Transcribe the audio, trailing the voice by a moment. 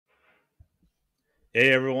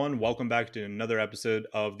Hey everyone, welcome back to another episode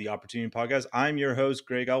of the Opportunity Podcast. I'm your host,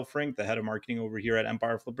 Greg Elfrink, the head of marketing over here at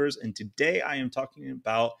Empire Flippers. And today I am talking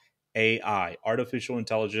about AI, artificial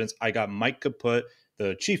intelligence. I got Mike Kaput,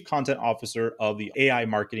 the chief content officer of the AI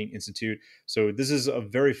Marketing Insitute. So this is a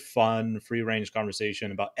very fun, free-range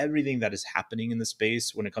conversation about everything that is happening in the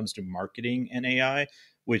space when it comes to marketing and AI,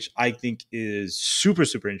 which I think is super,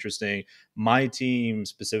 super interesting. My team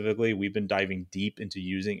specifically, we've been diving deep into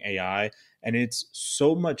using AI. And it's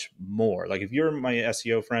so much more. Like if you're my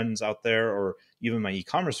SEO friends out there, or even my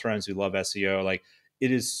e-commerce friends who love SEO, like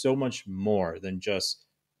it is so much more than just,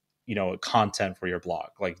 content for your blog.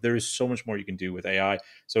 Like there is so much more you can do with AI.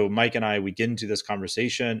 So Mike and I, we get into this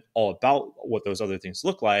conversation all about what those other things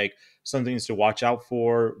look like, some things to watch out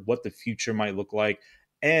for, what the future might look like.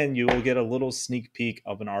 And you will get a little sneak peek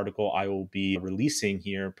of an article I will be releasing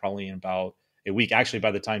here probably in about a week. Actually,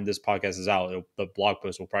 by the time this podcast is out, the blog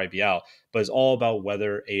post will probably be out. But it's all about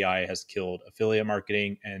whether AI has killed affiliate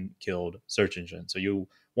marketing and killed search engines. So you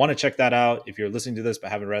want to check that out. If you're listening to this but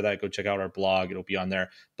haven't read that, go check out our blog. It'll be on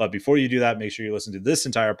there. But before you do that, make sure you listen to this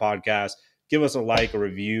entire podcast. Give us a like, a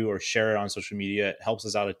review, or share it on social media. It helps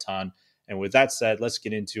us out a ton. And with that said, let's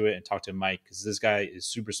get into it and talk to Mike, because this guy is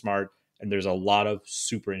super smart and there's a lot of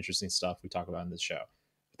super interesting stuff we talk about in this show.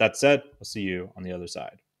 With that said, we'll see you on the other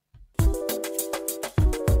side.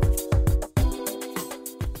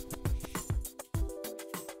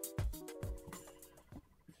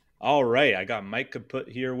 All right, I got Mike Kaput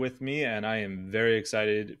here with me, and I am very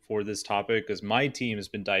excited for this topic because my team has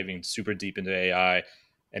been diving super deep into AI,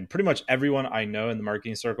 and pretty much everyone I know in the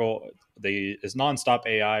marketing circle, is nonstop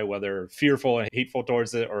AI, whether fearful and hateful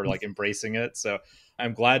towards it or like embracing it. So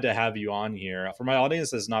I'm glad to have you on here. For my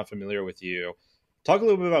audience that's not familiar with you, talk a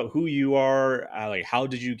little bit about who you are, like how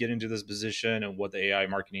did you get into this position, and what the AI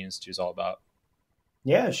Marketing Institute is all about.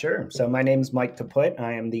 Yeah, sure. So my name's Mike Kaput.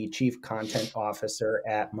 I am the Chief Content Officer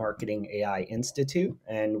at Marketing AI Institute,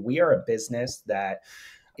 and we are a business that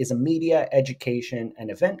is a media, education, and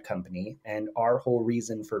event company. And our whole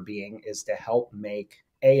reason for being is to help make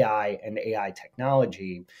AI and AI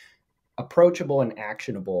technology approachable and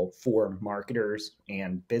actionable for marketers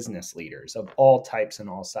and business leaders of all types and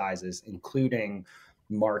all sizes, including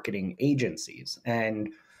marketing agencies. And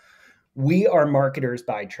we are marketers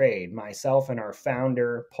by trade. Myself and our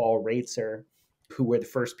founder, Paul Raitzer, who were the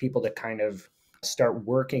first people to kind of start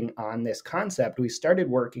working on this concept. We started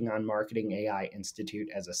working on Marketing AI Institute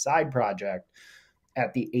as a side project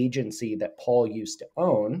at the agency that Paul used to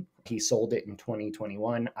own. He sold it in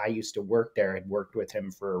 2021. I used to work there. I'd worked with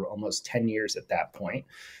him for almost 10 years at that point.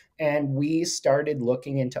 And we started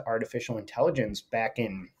looking into artificial intelligence back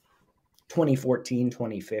in 2014,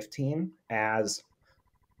 2015 as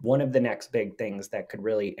one of the next big things that could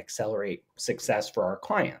really accelerate success for our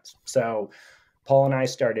clients. So Paul and I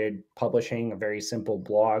started publishing a very simple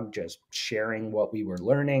blog, just sharing what we were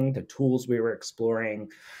learning, the tools we were exploring,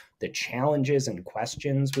 the challenges and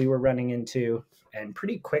questions we were running into. And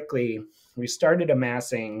pretty quickly, we started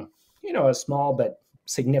amassing, a small but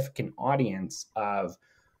significant audience of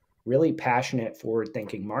really passionate,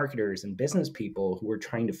 forward-thinking marketers and business people who were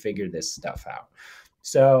trying to figure this stuff out.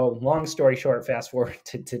 So long story short, fast forward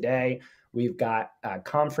to today, we've got a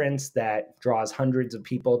conference that draws hundreds of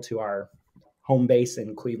people to our home base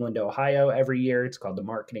in Cleveland, Ohio every year. It's called the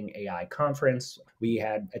Marketing AI Conference. We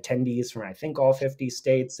had attendees from, I think, all 50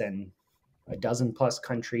 states and a dozen plus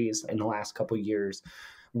countries in the last couple of years.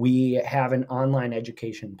 We have an online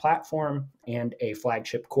education platform and a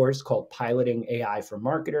flagship course called Piloting AI for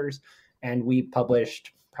Marketers. And we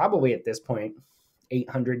published probably at this point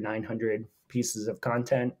 800, 900 pieces of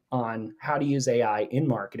content on how to use AI in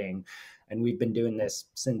marketing. And we've been doing this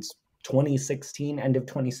since 2016. End of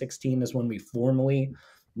 2016 is when we formally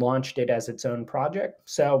launched it as its own project.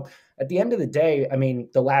 So at the end of the day, I mean,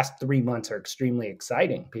 the last 3 months are extremely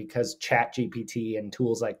exciting because ChatGPT and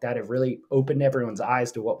tools like that have really opened everyone's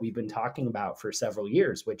eyes to what we've been talking about for several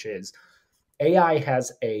years, which is AI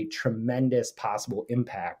has a tremendous possible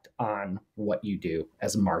impact on what you do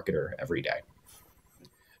as a marketer every day.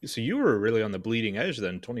 So you were really on the bleeding edge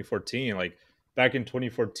then, 2014. Like back in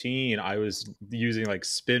 2014, I was using like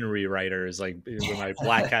spin rewriters, like in my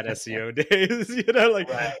Black Hat SEO days,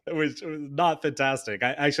 Right. which was not fantastic.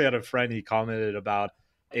 I actually had a friend, he commented about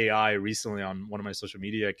AI recently on one of my social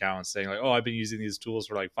media accounts saying like, oh, I've been using these tools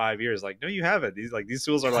for like 5 years. Like, no, you haven't. These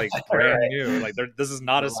tools are like brand Right. new. Like this is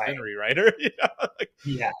not a spin Right. rewriter. Like,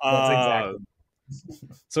 Yeah, that's exactly.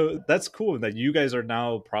 so that's cool that you guys are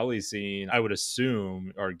now probably seeing, I would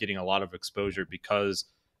assume, are getting a lot of exposure because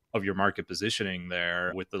of your market positioning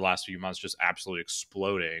there, with the last few months just absolutely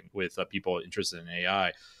exploding with people interested in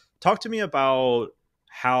AI. Talk to me about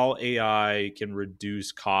how AI can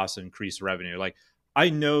reduce costs and increase revenue. Like, I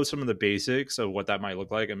know some of the basics of what that might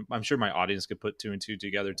look like, and I'm sure my audience could put two and two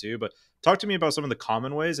together too. But talk to me about some of the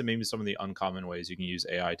common ways and maybe some of the uncommon ways you can use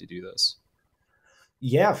AI to do this.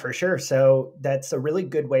 Yeah, for sure. So that's a really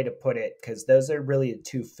good way to put it, because those are really the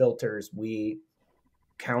two filters we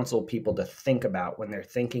counsel people to think about when they're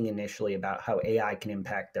thinking initially about how AI can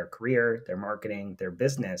impact their career, their marketing, their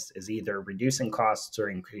business, is either reducing costs or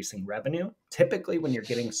increasing revenue. Typically, when you're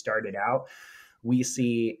getting started out, we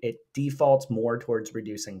see it defaults more towards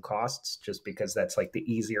reducing costs just because that's like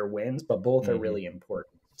the easier wins, but both are Mm-hmm. really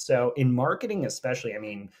important. So in marketing, especially, I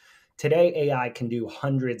mean, today AI can do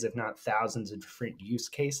hundreds, if not thousands, of different use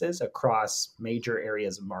cases across major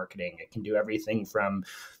areas of marketing. It can do everything from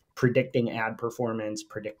predicting ad performance,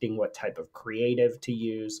 predicting what type of creative to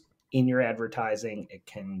use in your advertising. It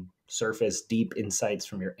can surface deep insights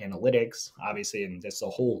from your analytics. Obviously, and this is a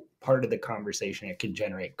whole part of the conversation, it can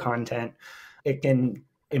generate content. It can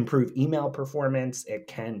improve email performance. It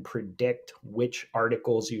can predict which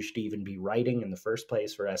articles you should even be writing in the first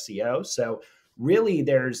place for SEO. So really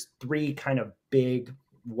there's three kind of big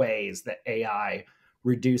ways that AI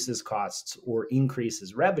reduces costs or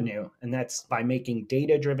increases revenue. And that's by making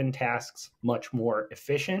data driven tasks much more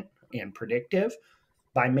efficient and predictive.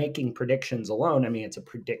 By making predictions alone, I mean, it's a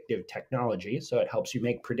predictive technology. So it helps you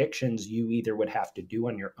make predictions you either would have to do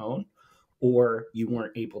on your own or you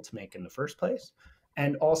weren't able to make in the first place.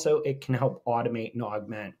 And also, it can help automate and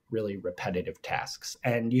augment really repetitive tasks.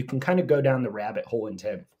 And you can kind of go down the rabbit hole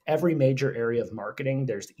into every major area of marketing.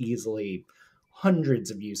 There's easily hundreds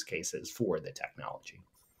of use cases for the technology.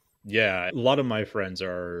 Yeah, a lot of my friends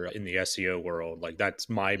are in the SEO world. Like, that's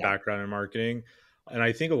my Yeah. background in marketing. And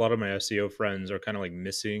I think a lot of my SEO friends are kind of like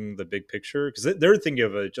missing the big picture because they're thinking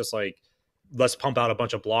of it just like, let's pump out a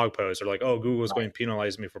bunch of blog posts, or like, oh, Google's going Right. to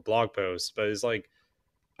penalize me for blog posts. But it's like,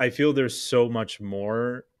 I feel there's so much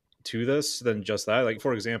more to this than just that. Like,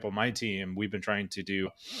 for example, my team, we've been trying to do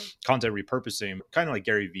content repurposing, kind of like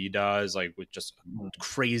Gary Vee does, like with just a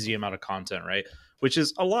crazy amount of content, right? Which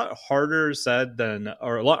is a lot harder said than,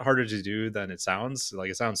 or a lot harder to do than it sounds.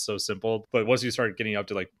 Like, it sounds so simple, but once you start getting up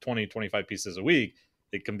to like 20, 25 pieces a week,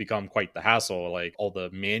 it can become quite the hassle, like all the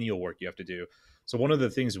manual work you have to do. So one of the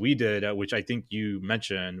things we did, which I think you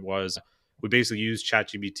mentioned, was we basically used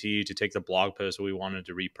ChatGPT to take the blog post that we wanted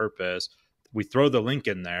to repurpose. We throw the link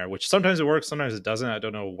in there, which sometimes it works, sometimes it doesn't. I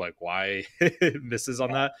don't know like why it misses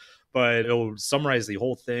on that, but it'll summarize the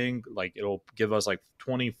whole thing. Like, it'll give us like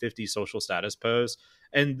 20, 50 social status posts,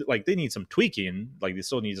 and like they need some tweaking. Like, they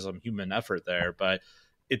still need some human effort there, but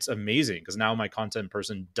it's amazing because now my content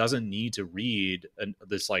person doesn't need to read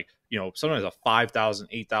this, like, sometimes a 5,000,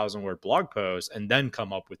 8,000 word blog post and then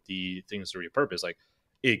come up with the things to repurpose. Like,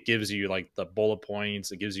 it gives you like the bullet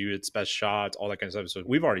points, it gives you its best shots, all that kind of stuff. So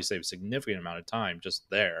we've already saved a significant amount of time just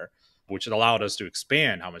there, which allowed us to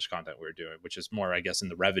expand how much content we are doing, which is more, I guess, in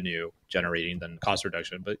the revenue generating than cost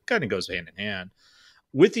reduction, but it kind of goes hand in hand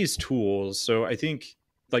with these tools. So I think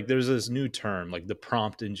like there's this new term, like the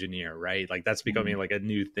prompt engineer, right? Like, that's becoming like a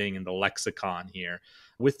new thing in the lexicon here.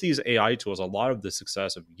 With these AI tools, a lot of the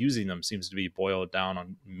success of using them seems to be boiled down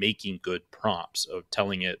on making good prompts, of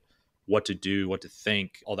telling it what to do, what to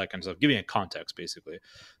think, all that kind of stuff, giving it context basically.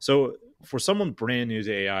 So for someone brand new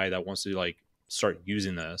to AI that wants to like start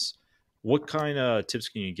using this, what kind of tips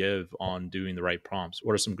can you give on doing the right prompts?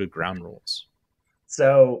 What are some good ground rules?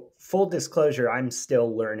 So, full disclosure, I'm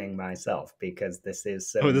still learning myself because this is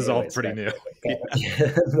so Oh, this is new, all pretty new. especially.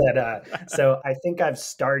 Yeah. So, I think I've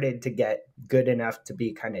started to get good enough to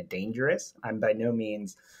be kind of dangerous. I'm by no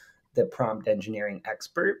means the prompt engineering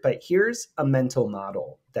expert, but here's a mental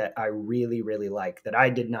model that I really, really like that I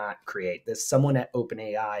did not create. This someone at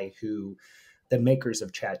OpenAI, who the makers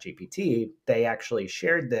of ChatGPT, they actually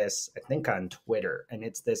shared this, I think, on Twitter. And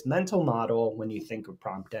it's this mental model when you think of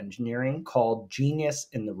prompt engineering called genius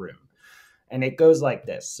in the room. And it goes like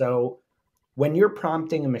this. So when you're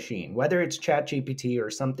prompting a machine, whether it's ChatGPT or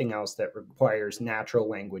something else that requires natural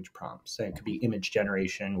language prompts, and it could be image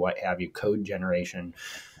generation, what have you, code generation,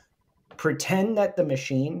 pretend that the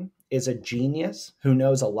machine is a genius who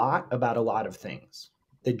knows a lot about a lot of things.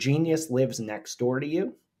 The genius lives next door to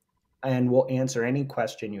you and will answer any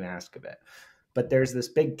question you ask of it. But there's this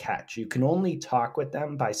big catch. You can only talk with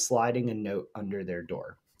them by sliding a note under their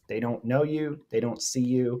door. They don't know you, they don't see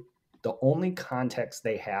you. The only context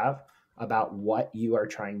they have about what you are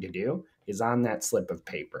trying to do is on that slip of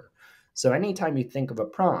paper. So anytime you think of a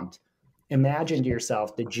prompt, imagine to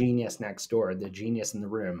yourself the genius next door, the genius in the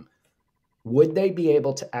room. Would they be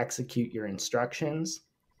able to execute your instructions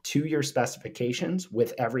to your specifications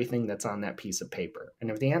with everything that's on that piece of paper? And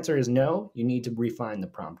if the answer is no, you need to refine the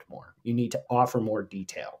prompt more. You need to offer more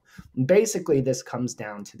detail. And basically, this comes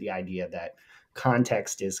down to the idea that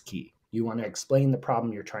context is key. You want to explain the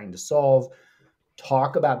problem you're trying to solve,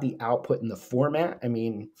 talk about the output and the format. I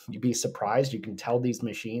mean, you'd be surprised. You can tell these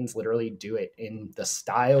machines literally do it in the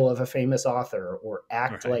style of a famous author or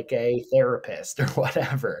act Right. like a therapist or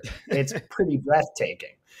whatever. It's pretty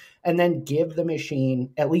breathtaking. And then give the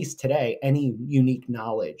machine, at least today, any unique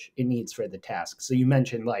knowledge it needs for the task. So you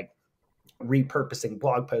mentioned like repurposing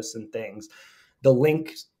blog posts and things. The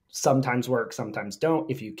link sometimes work, sometimes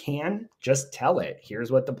don't. If you can, just tell it,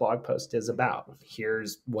 here's what the blog post is about.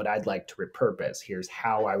 Here's what I'd like to repurpose. Here's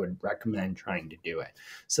how I would recommend trying to do it.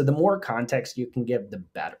 So the more context you can give, the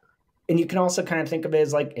better. And you can also kind of think of it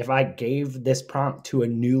as like, if I gave this prompt to a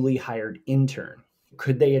newly hired intern,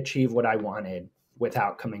 could they achieve what I wanted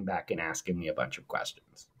without coming back and asking me a bunch of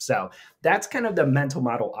questions? So that's kind of the mental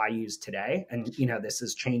model I use today. And, this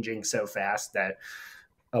is changing so fast that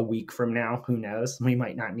a week from now, who knows? We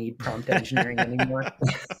might not need prompt engineering anymore.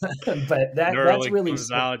 But It that's early really comes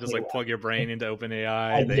out, just like plug your brain into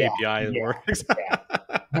OpenAI, the yeah, API works.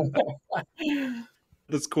 yeah.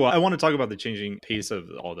 That's cool. I want to talk about the changing pace of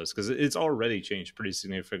all this because it's already changed pretty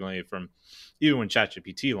significantly from even when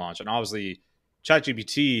ChatGPT launched. And obviously,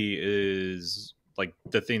 ChatGPT is like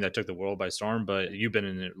the thing that took the world by storm, but you've been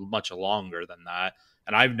in it much longer than that.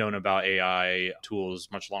 And I've known about AI tools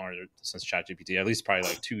much longer since ChatGPT, at least probably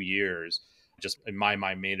like 2 years. Just in my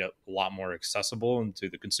mind, made it a lot more accessible into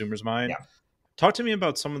the consumer's mind. Yeah. Talk to me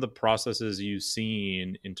about some of the processes you've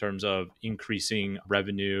seen in terms of increasing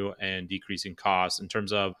revenue and decreasing costs in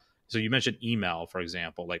terms of, so you mentioned email, for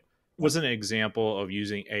example, like was an example of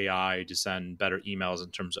using AI to send better emails in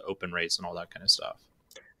terms of open rates and all that kind of stuff.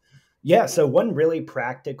 Yeah, so one really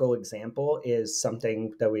practical example is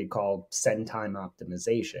something that we call send time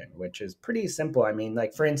optimization, which is pretty simple. I mean,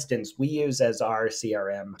 like for instance, we use as our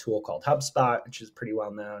CRM tool called HubSpot, which is pretty well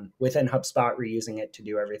known. Within HubSpot, we're using it to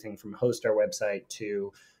do everything from host our website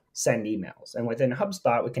to send emails. And within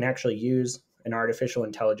HubSpot, we can actually use an artificial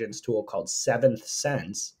intelligence tool called Seventh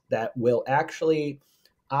Sense that will actually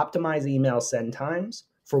optimize email send times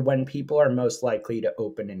for when people are most likely to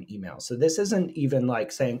open an email. So this isn't even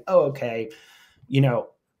like saying, oh, okay,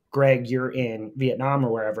 Greg, you're in Vietnam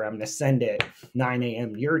or wherever, I'm going to send it 9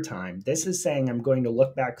 a.m. your time. This is saying I'm going to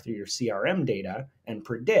look back through your CRM data and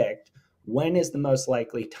predict when is the most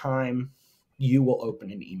likely time you will open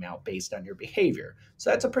an email based on your behavior.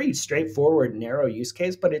 So that's a pretty straightforward, narrow use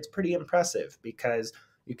case, but it's pretty impressive because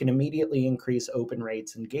you can immediately increase open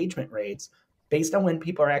rates, engagement rates based on when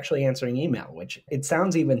people are actually answering email, which it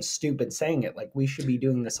sounds even stupid saying it, like we should be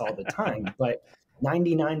doing this all the time, but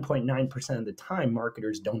 99.9% of the time,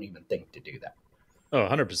 marketers don't even think to do that. Oh,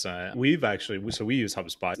 100%. We've actually, so we use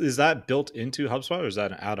HubSpot. Is that built into HubSpot or is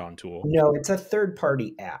that an add-on tool? No, it's a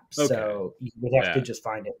third-party app. Okay. So you would have to Yeah. just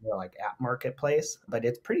find it more like App Marketplace, but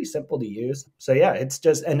it's pretty simple to use. So yeah, it's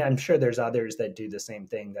just, and I'm sure there's others that do the same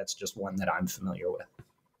thing. That's just one that I'm familiar with.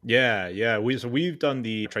 Yeah. We've done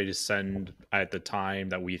the try to send at the time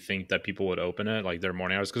that we think that people would open it, like their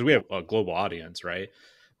morning hours, because we have a global audience, right?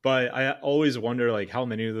 But I always wonder like how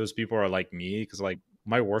many of those people are like me, because like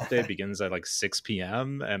my workday begins at like 6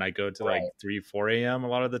 p.m. and I go to like Right. 3, 4 a.m. a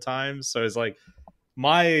lot of the time. So it's like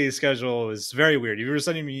my schedule is very weird. If you were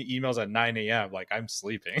sending me emails at 9 a.m., like I'm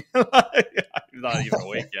sleeping. I'm not even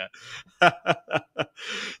awake yet.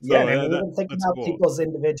 Yeah, So and I mean, even think that's about cool. people's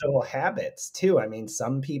individual habits too. I mean,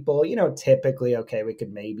 some people, typically, okay, we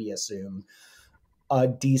could maybe assume a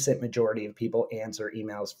decent majority of people answer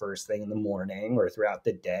emails first thing in the morning or throughout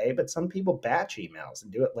the day, but some people batch emails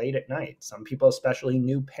and do it late at night. Some people, especially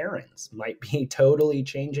new parents, might be totally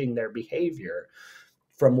changing their behavior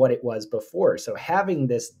from what it was before. So having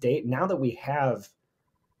this data, now that we have,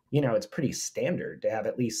 it's pretty standard to have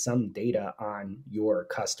at least some data on your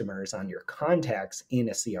customers, on your contacts in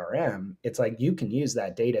a CRM. It's like you can use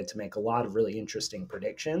that data to make a lot of really interesting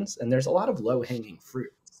predictions. And there's a lot of low hanging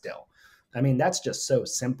fruit still. I mean, that's just so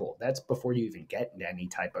simple. That's before you even get into any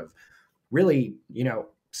type of really,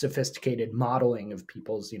 sophisticated modeling of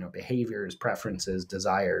people's, behaviors, preferences,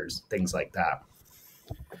 desires, things like that.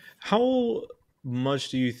 How much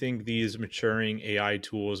do you think these maturing AI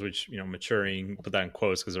tools, which, maturing, put that in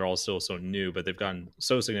quotes because they're all still so new, but they've gotten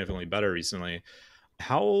so significantly better recently,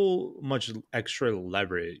 how much extra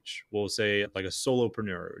leverage will say like a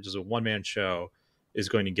solopreneur, which is a one-man show, is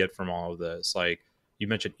going to get from all of this? Like you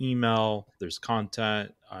mentioned email, there's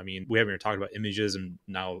content. I mean, we haven't even talked about images, and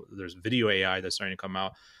now there's video AI that's starting to come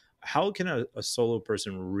out. How can a solo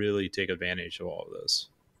person really take advantage of all of this?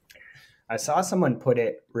 I saw someone put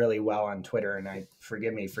it really well on Twitter, and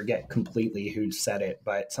forget completely who said it,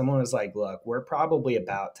 but someone was like, look, we're probably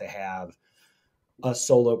about to have a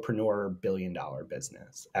solopreneur $1 billion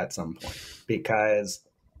business at some point, because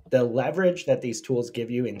the leverage that these tools give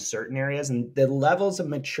you in certain areas and the levels of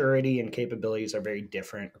maturity and capabilities are very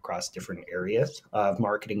different across different areas of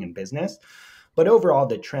marketing and business. But overall,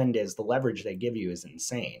 the trend is the leverage they give you is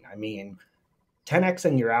insane. I mean, 10x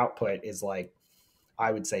in your output is like,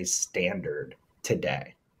 I would say, standard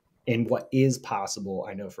today in what is possible.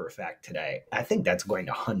 I know for a fact today, I think that's going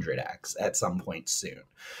to 100x at some point soon.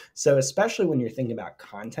 So, especially when you're thinking about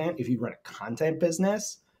content, if you run a content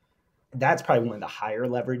business, that's probably one of the higher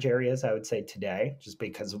leverage areas I would say today, just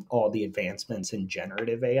because of all the advancements in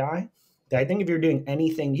generative AI. I think if you're doing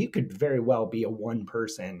anything, you could very well be a one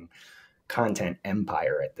person content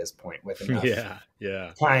empire at this point with enough Yeah,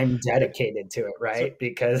 yeah. time dedicated to it, So, right?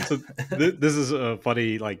 Because so this is a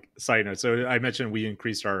funny like side note. So I mentioned we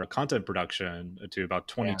increased our content production to about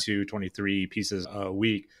yeah, 22, 23 pieces a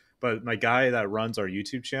week. But my guy that runs our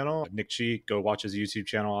YouTube channel, Nick Cheek, go watch his YouTube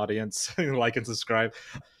channel, audience, like and subscribe.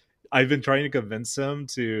 I've been trying to convince him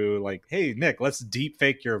to like, hey Nick, let's deep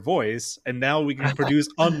fake your voice, and now we can produce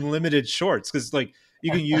unlimited shorts because like you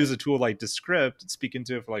can use a tool like Descript, speak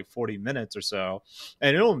into it for like 40 minutes or so,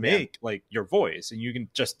 and it'll yeah, make like your voice, and you can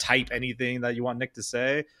just type anything that you want Nick to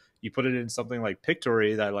say. You put it in something like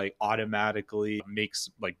Pictory that like automatically makes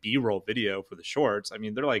like B-roll video for the shorts. I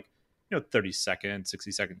mean, they're like 30-second,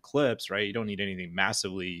 60-second clips, right? You don't need anything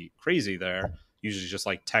massively crazy there. Usually just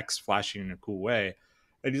like text flashing in a cool way.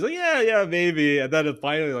 And he's like, yeah, maybe. And then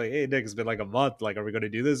finally, like, hey, Nick, it's been like a month. Like, are we going to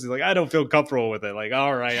do this? He's like, I don't feel comfortable with it. Like,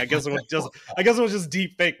 all right, I guess we'll just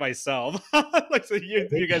deep fake myself. Like, so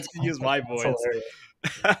you guys can use my that's voice.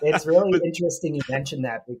 hilarious. It's really But interesting you mentioned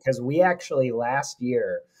that, because we actually last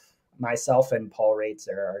year, myself and Paul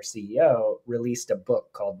Raitzer, our CEO, released a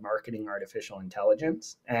book called Marketing Artificial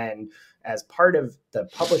Intelligence. And as part of the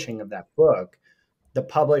publishing of that book, the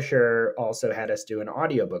publisher also had us do an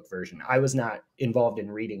audiobook version. I was not involved in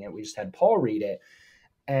reading it. We just had Paul read it.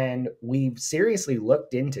 And we seriously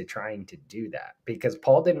looked into trying to do that because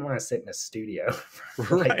Paul didn't want to sit in a studio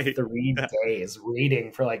for like right. 3 days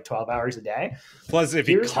reading for like 12 hours a day. Plus, if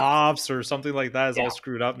he Here's how, coughs or something like that, is yeah, all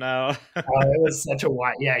screwed up now. it was such a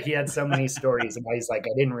wild, yeah, he had so many stories. And he's like,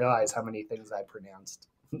 I didn't realize how many things I pronounced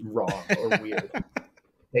wrong or weird.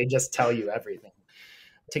 They just tell you everything.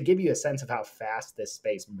 To give you a sense of how fast this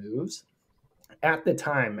space moves, at the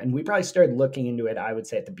time, and we probably started looking into it, I would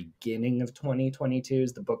say at the beginning of 2022,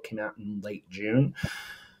 as the book came out in late June.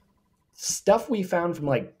 Stuff we found from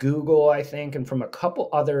like Google, I think, and from a couple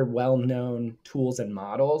other well-known tools and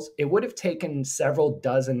models, it would have taken several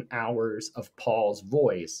dozen hours of Paul's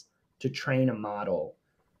voice to train a model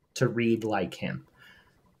to read like him.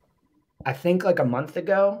 I think like a month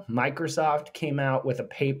ago, Microsoft came out with a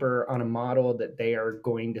paper on a model that they are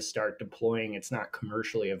going to start deploying. It's not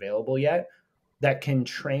commercially available yet, that can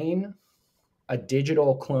train a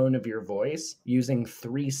digital clone of your voice using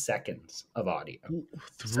 3 seconds of audio.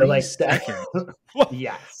 So Three like that, seconds.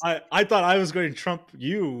 yes. I thought I was going to trump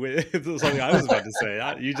you with something I was about to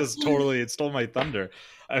say. You just totally stole my thunder.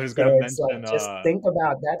 I was going So to it's like, mention just think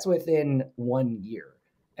about that's within 1 year.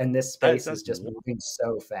 And this that space that's is just moving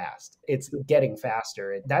so fast. It's getting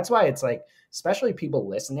faster. That's why it's like, especially people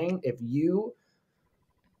listening, if you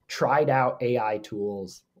tried out AI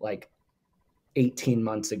tools like 18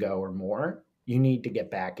 months ago or more, you need to get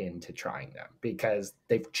back into trying them because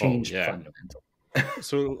they've oh changed yeah. fundamentally.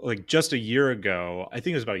 So like just a year ago, I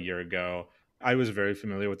think it was about a year ago, I was very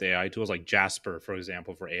familiar with AI tools like Jasper, for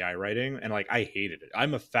example, for AI writing, and like I hated it.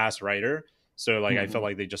 I'm a fast writer, so like I felt Mhm.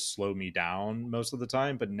 like they just slow me down most of the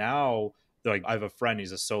time. But now, like I have a friend,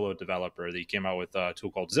 he's a solo developer that he came out with a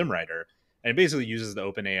tool called Zimwriter, and it basically uses the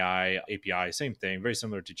OpenAI API, same thing, very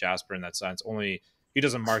similar to Jasper in that sense. Only he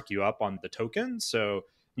doesn't mark you up on the token, so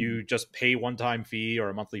Mhm. you just pay one-time fee or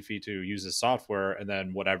a monthly fee to use the software, and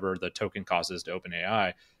then whatever the token cost is to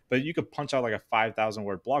OpenAI. But you could punch out like a 5,000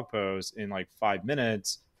 word blog post in like 5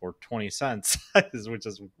 minutes for 20 cents, which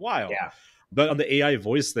is wild. Yeah. But on the AI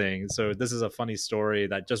voice thing, so this is a funny story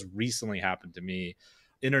that just recently happened to me.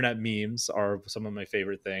 Internet memes are some of my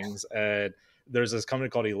favorite things. And there's this company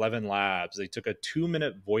called 11 Labs. They took a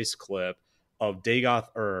 2-minute voice clip of Dagoth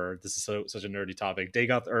Ur. This is such a nerdy topic.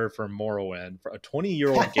 Dagoth Ur from Morrowind, for a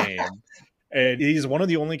 20-year-old game. And he's one of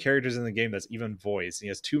the only characters in the game that's even voiced. He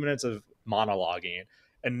has 2 minutes of monologuing.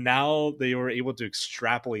 And now they were able to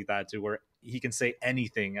extrapolate that to where he can say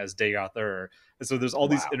anything as Dagoth Ur. And so there's all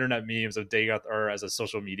these Wow. internet memes of Dagoth Ur as a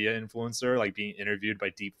social media influencer, like being interviewed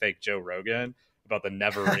by deepfake Joe Rogan about the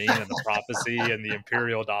Neverine and the prophecy and the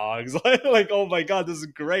Imperial dogs. Like, oh my God, this is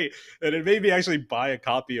great. And it made me actually buy a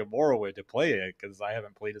copy of Morrowind to play it because I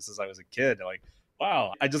haven't played it since I was a kid. Like,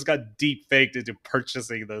 wow, I just got deep faked into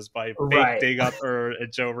purchasing this by fake Right. Dave Arthur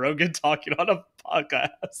and Joe Rogan talking on a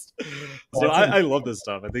podcast. So That's I love this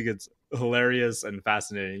stuff. I think it's hilarious and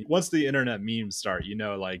fascinating. Once the internet memes start,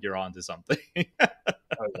 like you're onto something.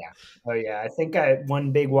 Oh yeah. Oh yeah. I think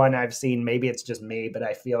one big one I've seen, maybe it's just me, but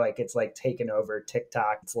I feel like it's like taken over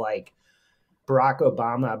TikTok. It's like Barack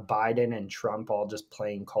Obama, Biden, and Trump all just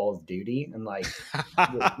playing Call of Duty and like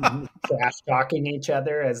trash talking each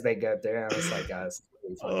other as they go through. And I was like, it's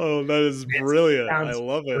really funny. Oh, that is It brilliant. I sounds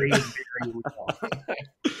love it. very, very real.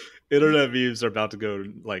 Internet memes are about to go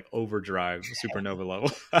like overdrive, supernova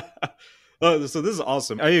level. So this is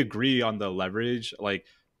awesome. I agree on the leverage. Like,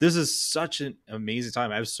 this is such an amazing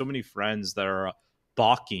time. I have so many friends that are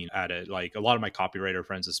balking at it. Like, a lot of my copywriter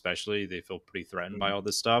friends, especially, they feel pretty threatened by all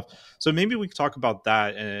this stuff. So maybe we can talk about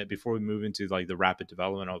that before we move into like the rapid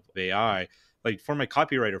development of AI. Like, for my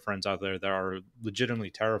copywriter friends out there that are legitimately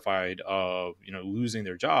terrified of losing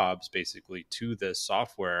their jobs basically to this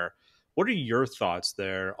software, what are your thoughts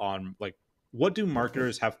there on like what do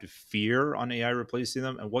marketers have to fear on AI replacing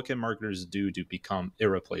them, and what can marketers do to become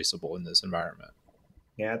irreplaceable in this environment?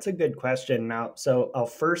 Yeah, it's a good question. Now, so I'll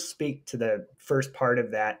first speak to the first part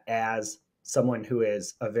of that as someone who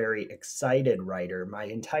is a very excited writer. My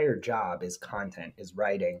entire job is content, is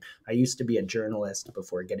writing. I used to be a journalist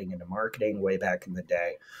before getting into marketing way back in the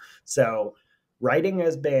day. So, writing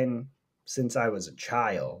has been, since I was a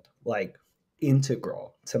child, like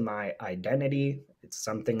integral to my identity. It's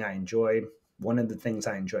something I enjoy, one of the things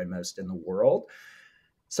I enjoy most in the world.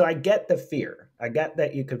 So I get the fear. I get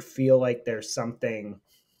that you could feel like there's something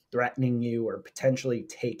threatening you or potentially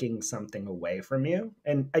taking something away from you.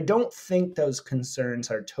 And I don't think those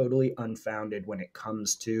concerns are totally unfounded when it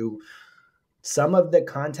comes to some of the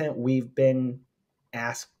content we've been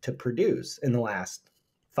asked to produce in the last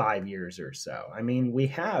 5 years or so. I mean, we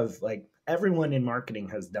have like everyone in marketing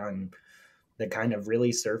has done the kind of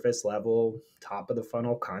really surface level, top of the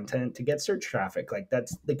funnel content to get search traffic. Like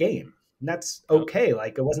that's the game. And that's Yep. okay.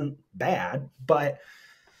 Like it wasn't bad, but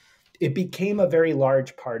it became a very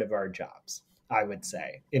large part of our jobs, I would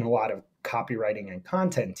say, in a lot of copywriting and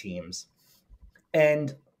content teams.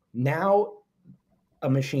 And now a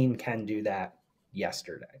machine can do that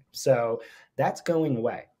yesterday. So that's going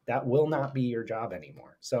away. That will not be your job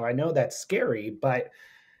anymore. So I know that's scary, but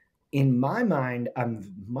in my mind,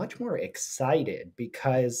 I'm much more excited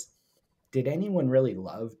because did anyone really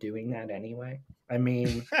love doing that anyway? I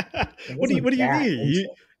mean, it What wasn't do you that mean?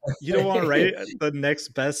 You don't want to interesting. write the next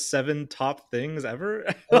best 7 top things ever?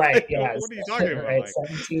 Right, Like, yes. what are you talking about, Right, Mike?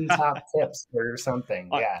 17 top tips or something,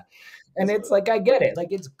 I, yeah. And it's like, I get it,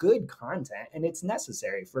 like, it's good content and it's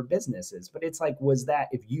necessary for businesses, but it's like, was that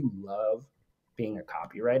if you love being a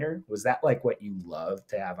copywriter, was that, like, what you love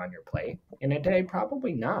to have on your plate in a day?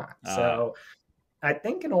 Probably not. uh, So, I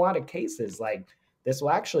think in a lot of cases, like, this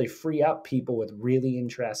will actually free up people with really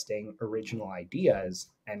interesting original ideas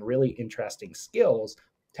and really interesting skills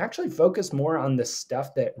to actually focus more on the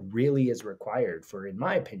stuff that really is required for, in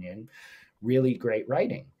my opinion, really great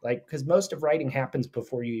writing. Like, because most of writing happens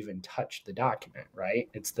before you even touch the document, right?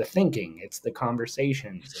 It's the thinking, it's the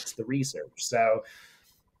conversations, it's the research. So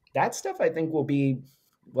that stuff I think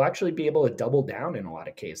will actually be able to double down in a lot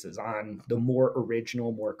of cases on the more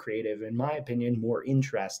original, more creative, in my opinion, more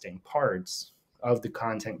interesting parts of the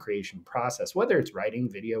content creation process, whether it's writing,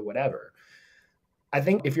 video, whatever. I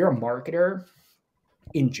think if you're a marketer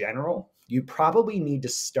in general, you probably need to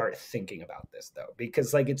start thinking about this though,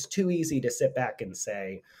 because like it's too easy to sit back and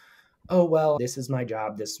say, oh, well, this is my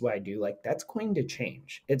job. This is what I do. Like that's going to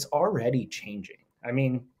change. It's already changing. I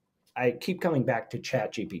mean, I keep coming back to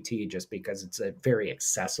ChatGPT just because it's a very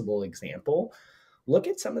accessible example. Look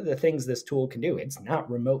at some of the things this tool can do. It's not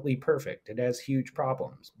remotely perfect. It has huge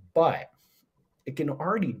problems, but it can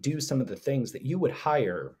already do some of the things that you would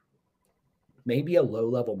hire maybe a low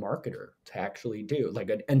level marketer to actually do, like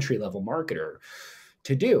an entry level marketer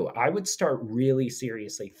to do. I would start really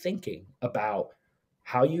seriously thinking about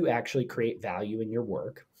how you actually create value in your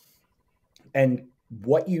work and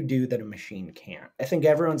what you do that a machine can't. I think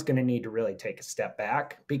everyone's going to need to really take a step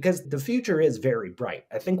back because the future is very bright.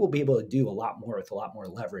 I think we'll be able to do a lot more with a lot more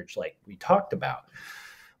leverage, like we talked about.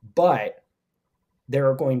 But there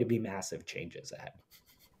are going to be massive changes ahead.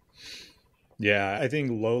 Yeah, I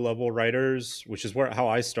think low level writers, which is how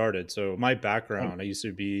I started. So my Right. background, I used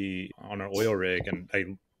to be on an oil rig, and I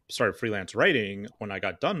started freelance writing when I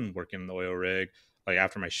got done working in the oil rig, like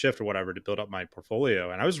after my shift or whatever, to build up my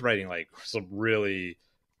portfolio. And I was writing like some really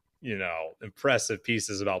impressive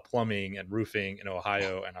pieces about plumbing and roofing in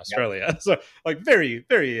Ohio and Yep. Australia. So like very,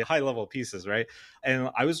 very high level pieces, right? And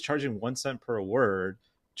I was charging 1 cent per word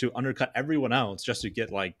to undercut everyone else just to get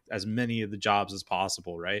like as many of the jobs as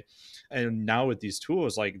possible, right? And now with these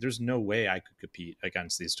tools, like there's no way I could compete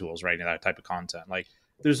against these tools, right? That type of content. Like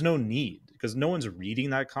there's no need because no one's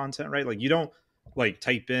reading that content, right? Like you don't like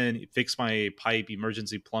type in fix my pipe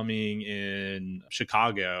emergency plumbing in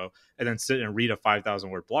Chicago and then sit and read a 5,000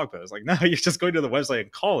 word blog post. Like, no, you're just going to the website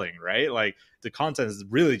and calling, right? Like the content is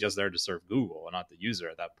really just there to serve Google and not the user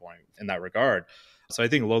at that point in that regard. So I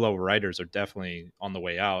think low level writers are definitely on the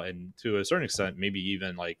way out, and to a certain extent, maybe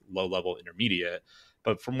even like low level intermediate.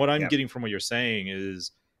 But from what I'm Yep. getting from what you're saying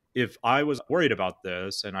is if I was worried about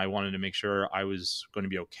this and I wanted to make sure I was going to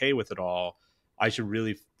be okay with it all, I should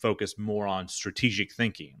really focus more on strategic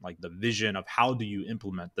thinking, like the vision of how do you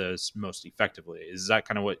implement this most effectively. Is that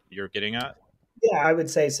kind of what you're getting at? Yeah, I would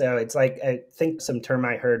say so. It's like, I think some term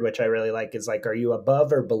I heard, which I really like, is like, are you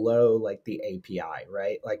above or below like the API,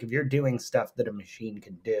 right? Like if you're doing stuff that a machine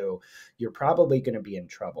can do, you're probably going to be in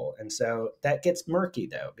trouble. And so that gets murky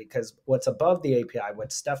though, because what's above the API,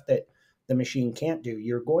 what's stuff that the machine can't do,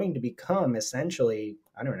 you're going to become essentially,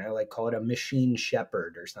 I don't know, like call it a machine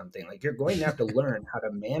shepherd or something. Like you're going to have to learn how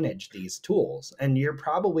to manage these tools. And you're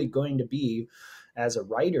probably going to be, as a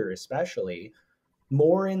writer especially,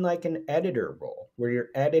 more in like an editor role where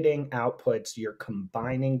you're editing outputs, you're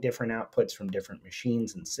combining different outputs from different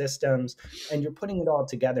machines and systems, and you're putting it all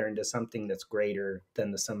together into something that's greater than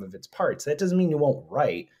the sum of its parts. That doesn't mean you won't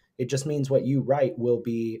write. It just means what you write will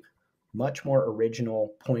be much more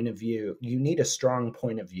original point of view. You need a strong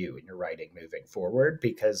point of view in your writing moving forward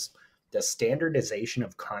because the standardization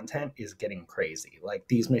of content is getting crazy. Like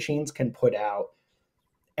these machines can put out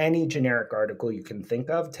any generic article you can think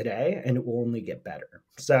of today, and it will only get better.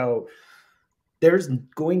 So there's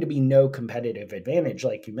going to be no competitive advantage,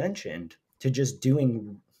 like you mentioned, to just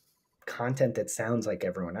doing content that sounds like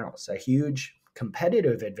everyone else. A huge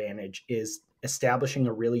competitive advantage is establishing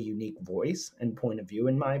a really unique voice and point of view,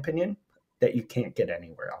 in my opinion, that you can't get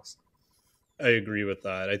anywhere else. I agree with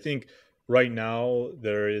that. I think right now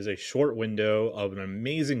there is a short window of an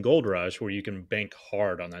amazing gold rush where you can bank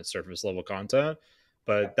hard on that surface level content,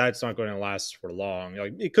 but that's not going to last for long.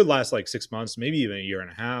 Like it could last like 6 months, maybe even a year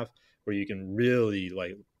and a half, where you can really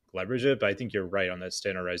like leverage it. But I think you're right on that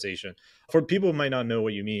standardization. For people who might not know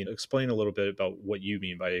what you mean, explain a little bit about what you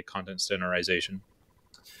mean by content standardization.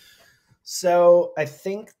 So I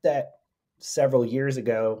think that several years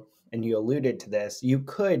ago, and you alluded to this, you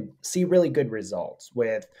could see really good results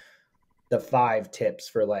with the 5 tips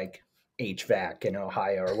for like HVAC in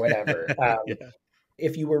Ohio or whatever. Yeah.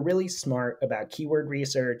 If you were really smart about keyword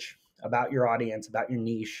research, about your audience, about your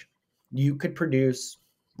niche, you could produce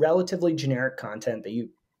relatively generic content that you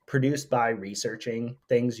produce by researching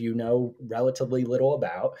things you know relatively little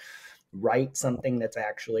about, write something that's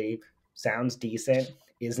actually sounds decent,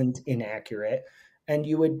 isn't inaccurate, and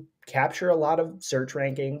you would capture a lot of search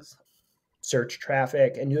rankings, search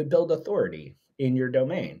traffic, and you would build authority in your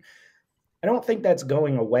domain. I don't think that's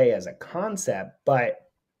going away as a concept, but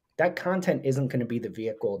that content isn't going to be the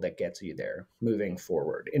vehicle that gets you there moving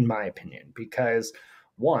forward, in my opinion, because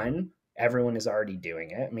one, everyone is already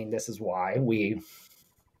doing it. I mean, this is why we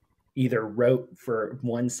either wrote for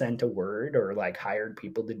 1 cent a word or like hired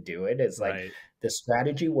people to do it. It's like Right. the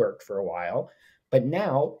strategy worked for a while, but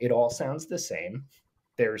now it all sounds the same.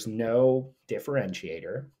 There's no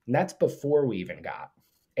differentiator. And that's before we even got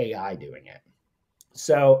AI doing it.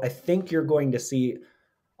 So I think you're going to see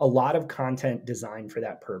a lot of content designed for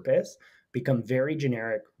that purpose become very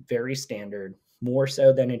generic, very standard, more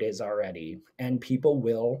so than it is already. And people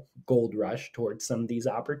will gold rush towards some of these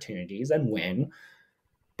opportunities and win,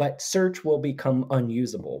 but search will become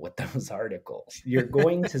unusable with those articles. You're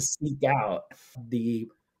going to seek out the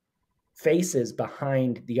faces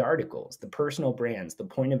behind the articles, the personal brands, the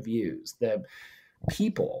point of views, the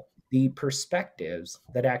people, the perspectives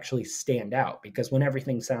that actually stand out. Because when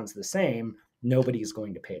everything sounds the same, nobody's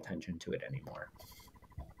going to pay attention to it anymore.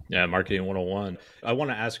 Yeah, marketing 101. I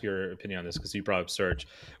want to ask your opinion on this because you brought up search.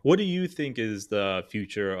 What do you think is the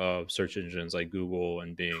future of search engines like Google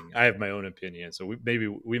and Bing? I have my own opinion, so maybe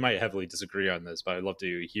we might heavily disagree on this, but I'd love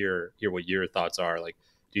to hear what your thoughts are. Like,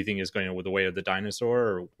 do you think it's going with the way of the dinosaur,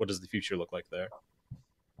 or what does the future look like there?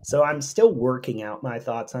 So I'm still working out my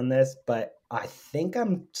thoughts on this, but I think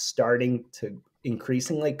I'm starting to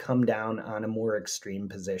increasingly come down on a more extreme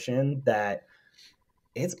position that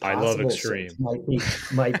it's I love possible search extreme.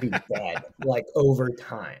 might be dead like over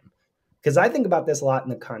time. Because I think about this a lot in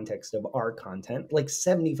the context of our content. Like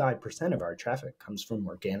 75% of our traffic comes from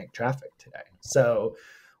organic traffic today. So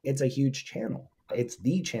It's a huge channel. It's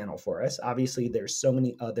the channel for us. Obviously, there's so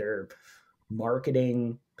many other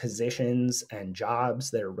marketing positions and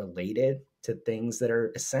jobs that are related to things that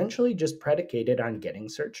are essentially just predicated on getting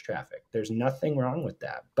search traffic. There's nothing wrong with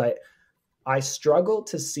that. But I struggle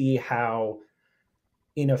to see how,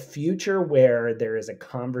 in a future where there is a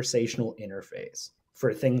conversational interface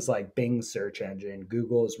for things like Bing search engine,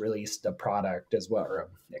 Google has released a product as well, or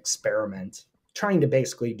an experiment trying to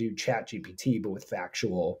basically do ChatGPT, but with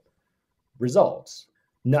factual results.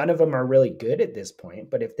 None of them are really good at this point,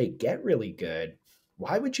 but if they get really good,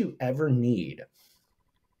 why would you ever need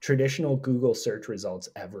traditional Google search results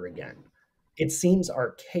ever again? It seems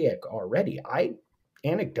archaic already. I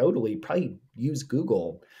anecdotally probably use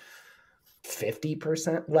Google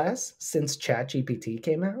 50% less since ChatGPT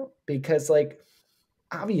came out because, like,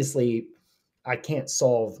 obviously, I can't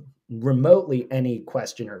solve remotely any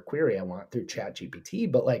question or query I want through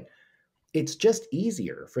ChatGPT, but like, it's just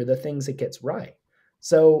easier for the things it gets right.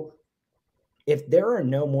 So if there are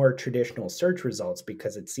no more traditional search results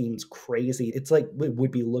because it seems crazy, it's like we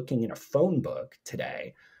would be looking in a phone book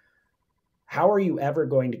today. How are you ever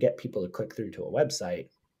going to get people to click through to a website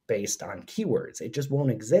based on keywords? It just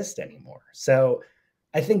won't exist anymore. So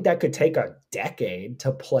I think that could take a decade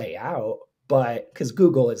to play out, but because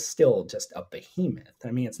Google is still just a behemoth.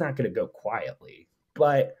 I mean, it's not going to go quietly.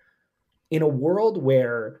 But in a world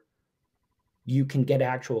where you can get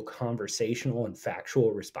actual conversational and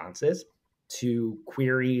factual responses to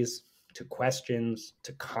queries, to questions,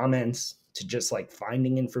 to comments, to just like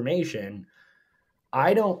finding information,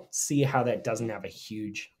 I don't see how that doesn't have a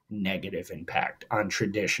huge negative impact on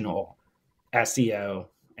traditional SEO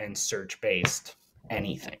and search based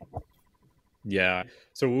anything. Yeah.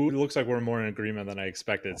 So it looks like we're more in agreement than I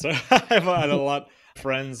expected. So I've had a lot of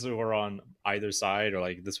friends who are on either side, or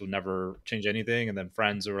like this would never change anything. And then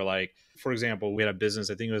friends who are like, for example, we had a business,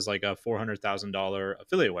 I think it was like a $400,000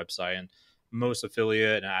 affiliate website. And most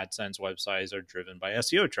affiliate and AdSense websites are driven by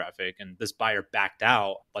SEO traffic. And this buyer backed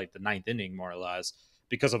out like the ninth inning, more or less,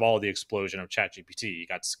 because of all the explosion of ChatGPT. He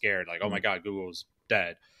got scared, like, oh my God, Google's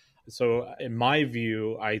dead. So in my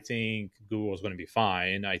view, I think Google is going to be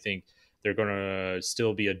fine. I think they're going to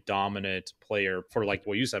still be a dominant player for, like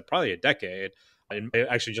what you said, probably a decade. And I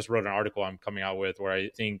actually just wrote an article I'm coming out with where I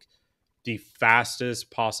think the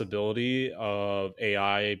fastest possibility of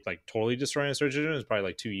AI like totally destroying a search engine is probably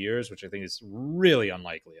like 2 years, which I think is really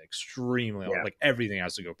unlikely, extremely Yeah. like everything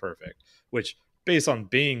has to go perfect, which based on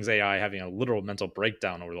Bing's AI having a literal mental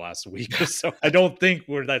breakdown over the last week or so, I don't think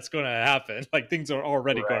where that's going to happen. Like things are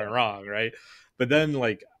already going Right. wrong, right? But then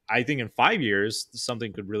like I think in 5 years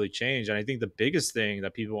something could really change, and I think the biggest thing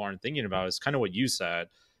that people aren't thinking about is kind of what you said,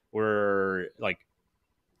 where like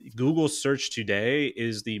Google search today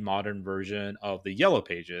is the modern version of the yellow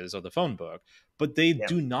pages of the phone book, but they Yeah.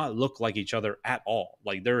 do not look like each other at all.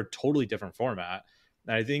 Like they're a totally different format.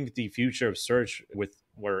 And I think the future of search with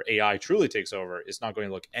where AI truly takes over is not going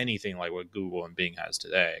to look anything like what Google and Bing has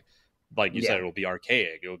today. Like you said, Yeah. it will be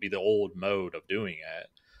archaic. It will be the old mode of doing it,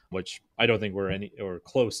 which I don't think we're any or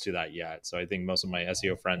close to that yet. So I think most of my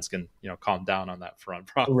SEO friends can, calm down on that front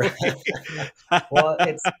Right. probably. Well,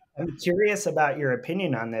 I'm curious about your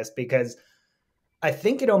opinion on this because I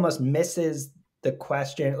think it almost misses the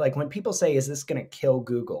question. Like when people say, is this going to kill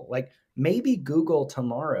Google? Like maybe Google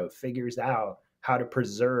tomorrow figures out how to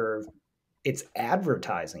preserve its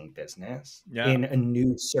advertising business Yeah. in a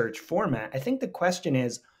new search format. I think the question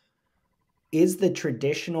is the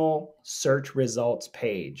traditional search results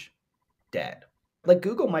page dead? Like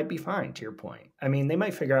Google might be fine, to your point. I mean, they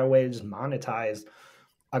might figure out a way to just monetize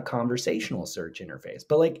a conversational search interface.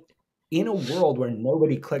 But like in a world where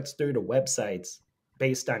nobody clicks through to websites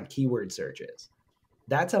based on keyword searches,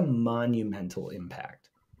 that's a monumental impact.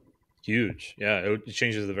 Huge. Yeah, it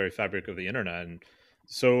changes the very fabric of the internet. And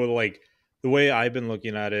so like the way I've been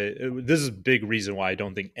looking at this is a big reason why I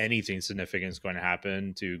don't think anything significant is going to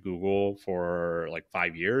happen to Google for like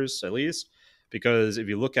 5 years at least. Because if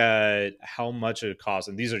you look at how much it costs,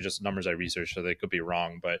 and these are just numbers I researched, so they could be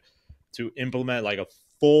wrong, but to implement like a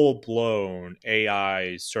full blown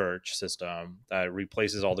AI search system that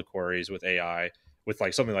replaces all the queries with AI, with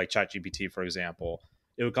like something like ChatGPT, for example,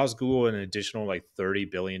 it would cost Google an additional like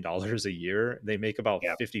 $30 billion a year. They make about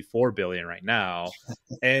Yeah. 54 billion right now,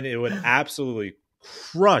 and it would absolutely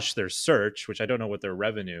crush their search, which I don't know what their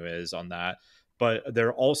revenue is on that. But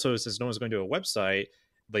they're also, since no one's going to a website,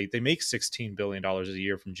 like they make $16 billion a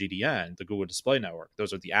year from GDN, the Google Display Network.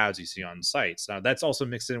 Those are the ads you see on sites. Now that's also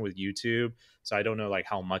mixed in with YouTube, so I don't know like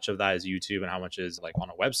how much of that is YouTube and how much is like on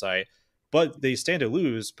a website. But they stand to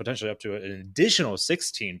lose potentially up to an additional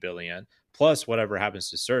 16 billion plus whatever happens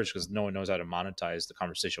to search, because no one knows how to monetize the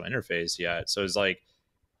conversational interface yet. So it's like,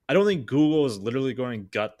 I don't think Google is literally going to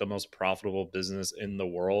gut the most profitable business in the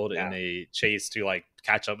world in Yeah, a chase to like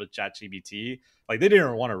catch up with ChatGPT. Like they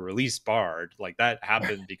didn't want to release Bard. Like that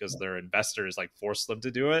happened because their investors like forced them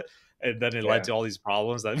to do it. And then it led yeah, to all these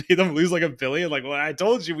problems that made them lose like $1 billion. Like, well, I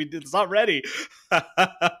told you it's not ready.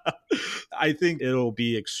 I think it'll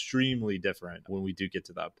be extremely different when we do get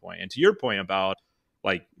to that point. And to your point about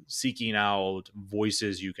like seeking out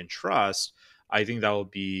voices you can trust, I think that will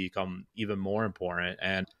become even more important.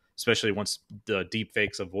 And especially once the deep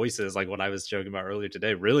fakes of voices, like what I was joking about earlier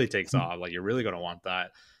today, really takes off, like you're really going to want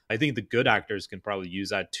that. I think the good actors can probably use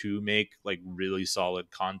that to make like really solid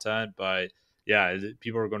content. But yeah,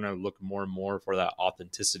 people are going to look more and more for that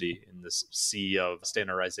authenticity in this sea of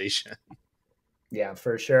standardization. yeah,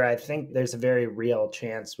 for sure. I think there's a very real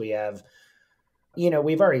chance we have,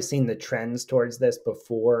 we've already seen the trends towards this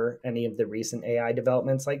before any of the recent AI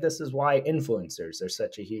developments. Like this is why influencers are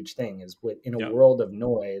such a huge thing, is in a Yep. world of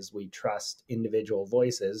noise, we trust individual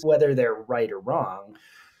voices, whether they're right or wrong.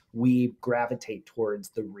 We gravitate towards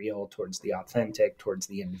the real, towards the authentic, towards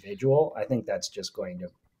the individual. I think that's just going to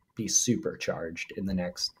be supercharged in the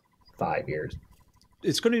next 5 years.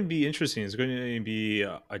 It's going to be interesting. It's going to be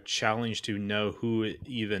a challenge to know who it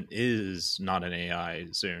even is not an AI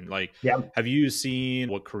soon. Like, Yeah. have you seen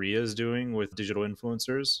what Korea is doing with digital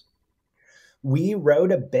influencers? We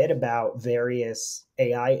wrote a bit about various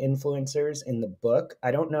AI influencers in the book.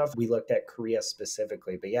 I don't know if we looked at Korea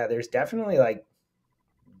specifically, but yeah, there's definitely like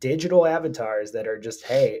digital avatars that are just,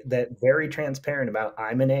 hey, that very transparent about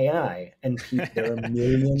I'm an AI, and there are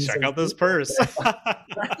millions Check of out this people. purse.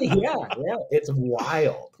 Yeah, yeah, it's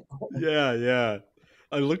wild. Yeah, yeah.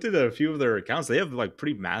 I looked at a few of their accounts. They have like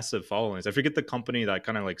pretty massive followings. I forget the company that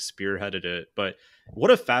kind of like spearheaded it, but what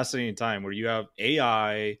a fascinating time where you have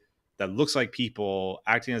AI that looks like people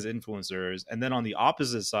acting as influencers. And then on the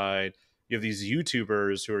opposite side, you have these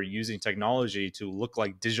YouTubers who are using technology to look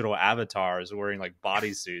like digital avatars wearing like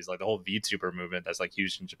bodysuits, like the whole VTuber movement that's like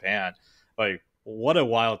huge in Japan. Like, what a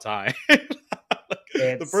wild time.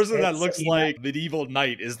 The person that It's looks like medieval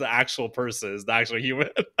knight is the actual person, is the actual human.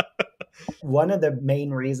 one of the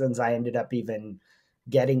main reasons I ended up even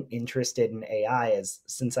getting interested in AI is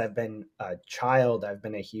since I've been a child, I've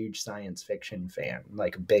been a huge science fiction fan,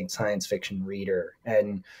 like a big science fiction reader.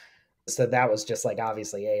 And so that was just like,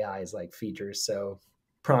 obviously AI is like features so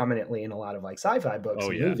prominently in a lot of like sci-fi books Oh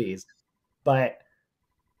and yeah. movies. But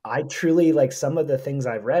I truly, like, some of the things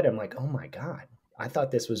I've read, I'm like, oh my God, I thought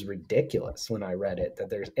this was ridiculous when I read it, that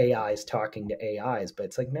there's AIs talking to AIs, but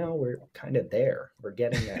it's like, no, we're kind of there. We're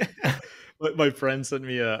getting there. My friend sent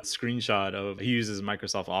me a screenshot of he uses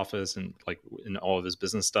Microsoft Office and like in all of his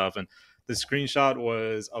business stuff, and the screenshot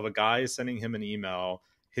was of a guy sending him an email,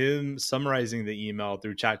 him summarizing the email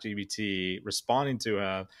through ChatGPT, responding to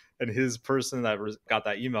him, and his person that got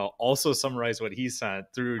that email also summarized what he sent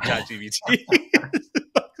through ChatGPT.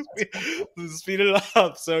 Speed it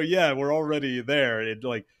up. So yeah, we're already there. It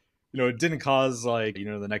like, it didn't cause like,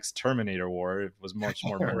 the next Terminator war. It was much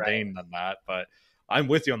more Right. mundane than that. But I'm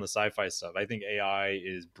with you on the sci-fi stuff. I think AI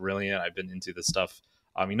is brilliant. I've been into this stuff.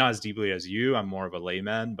 I mean, not as deeply as you. I'm more of a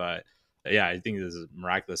layman, but yeah, I think this is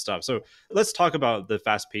miraculous stuff. So let's talk about the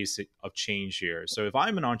fast pace of change here. So if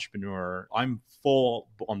I'm an entrepreneur, I'm full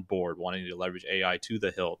on board wanting to leverage AI to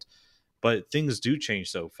the hilt, but things do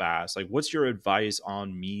change so fast. Like, what's your advice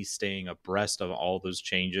on me staying abreast of all those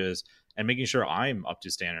changes and making sure I'm up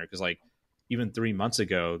to standard? Because like even 3 months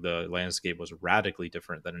ago, the landscape was radically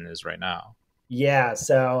different than it is right now. Yeah.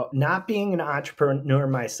 So, not being an entrepreneur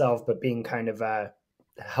myself, but being kind of a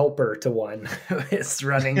helper to one who is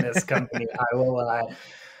running this company,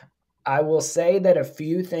 I will say that a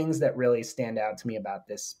few things that really stand out to me about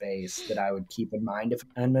this space that I would keep in mind if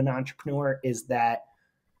I'm an entrepreneur is that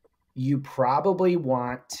you probably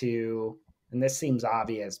want to, and this seems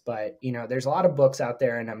obvious, but there's a lot of books out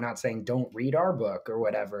there, and I'm not saying don't read our book or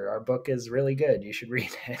whatever. Our book is really good. You should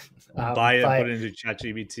read it. Buy it and But put it into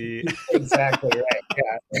ChatGPT. exactly right.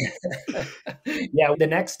 Yeah. Yeah. The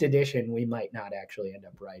next edition, we might not actually end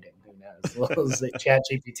up writing. Who knows?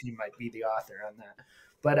 ChatGPT might be the author on that.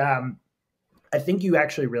 But I think you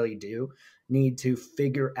actually really do need to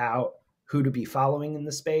figure out who to be following in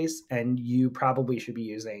the space. And you probably should be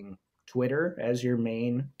using Twitter as your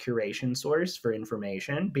main curation source for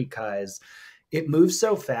information because it moves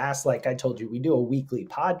so fast. Like I told you, we do a weekly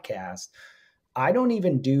podcast. I don't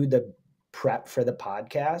even do the prep for the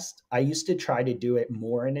podcast. I used to try to do it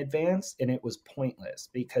more in advance, and it was pointless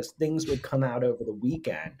because things would come out over the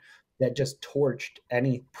weekend that just torched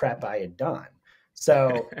any prep I had done.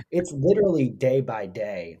 So it's literally day by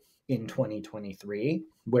day in 2023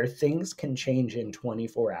 where things can change in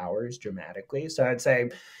 24 hours dramatically. So I'd say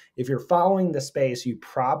if you're following the space, you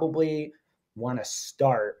probably want to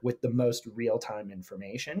start with the most real-time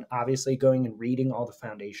information. Obviously, going and reading all the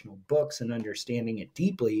foundational books and understanding it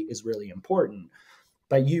deeply is really important,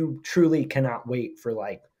 but you truly cannot wait for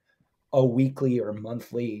like a weekly or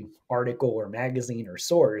monthly article or magazine or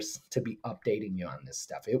source to be updating you on this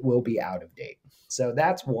stuff. It will be out of date. So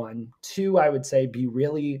that's one. Two, I would say be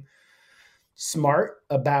really smart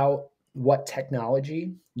about what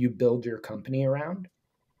technology you build your company around.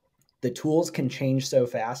 The tools can change so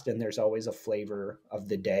fast, and there's always a flavor of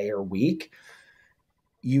the day or week.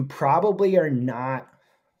 You probably are not,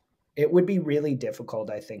 it would be really difficult,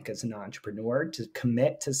 I think, as an entrepreneur to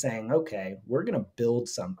commit to saying, okay, we're going to build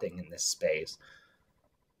something in this space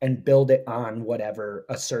and build it on whatever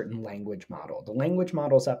a certain language model. The language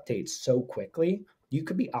models update so quickly, you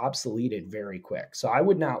could be obsoleted very quick. So I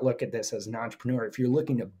would not look at this as an entrepreneur. If you're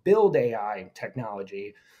looking to build AI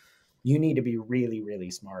technology, you need to be really, really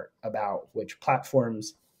smart about which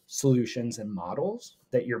platforms, solutions, and models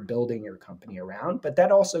that you're building your company around. But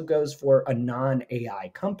that also goes for a non-AI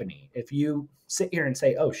company. If you sit here and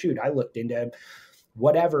say, oh, shoot, I looked into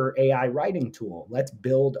whatever AI writing tool, let's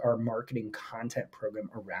build our marketing content program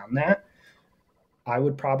around that, I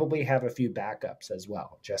would probably have a few backups as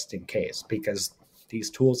well, just in case, because these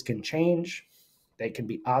tools can change. They can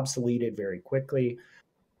be obsoleted very quickly.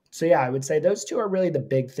 So yeah, I would say those two are really the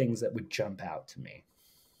big things that would jump out to me.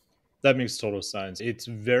 That makes total sense. It's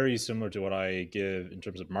very similar to what I give in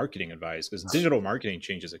terms of marketing advice because digital marketing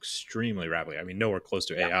changes extremely rapidly. I mean, nowhere close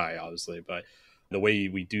to Yeah. AI, obviously, but the way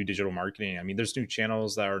we do digital marketing, I mean, there's new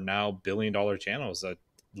channels that are now billion-dollar channels that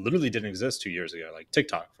literally didn't exist 2 years ago, like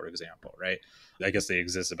TikTok, for example, right? I guess they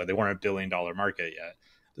existed, but they weren't a billion-dollar market yet.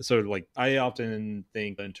 So, like, I often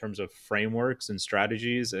think in terms of frameworks and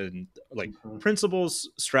strategies and like Mm-hmm. principles,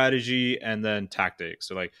 strategy, and then tactics.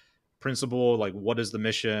 So, like, principle, like what is the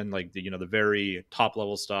mission, like the the very top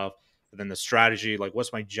level stuff, and then the strategy, like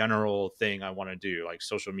what's my general thing I want to do, like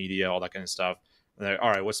social media, all that kind of stuff. And then, all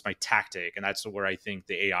right, what's my tactic? And that's where I think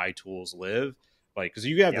the AI tools live, like because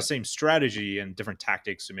you have the Yep. same strategy and different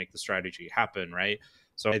tactics to make the strategy happen, right?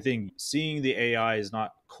 So I think seeing the AI is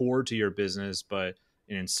not core to your business, but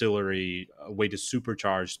an ancillary way to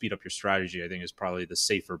supercharge, speed up your strategy, I think is probably the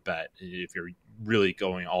safer bet if you're really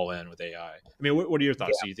going all in with AI. I mean, what are your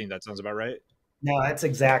thoughts? Yeah. Do you think that sounds about right? No, that's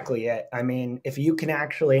exactly it. I mean, if you can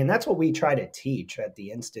actually, and that's what we try to teach at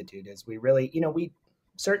the Institute, is we really, we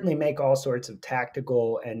certainly make all sorts of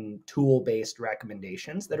tactical and tool based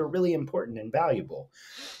recommendations that are really important and valuable.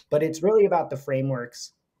 But it's really about the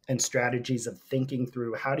frameworks and strategies of thinking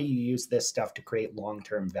through how do you use this stuff to create long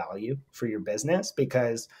term value for your business,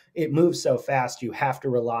 because it moves so fast, you have to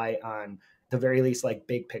rely on the very least like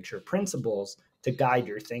big picture principles to guide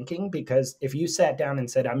your thinking. Because if you sat down and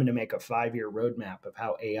said, I'm going to make a 5-year roadmap of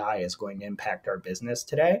how AI is going to impact our business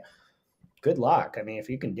today, good luck. I mean, if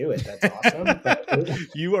you can do it, that's awesome. But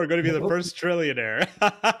You are going to be the it, first trillionaire.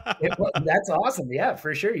 that's awesome. Yeah,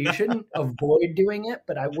 for sure. You shouldn't avoid doing it,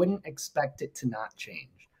 but I wouldn't expect it to not change.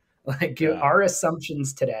 Like Yeah. our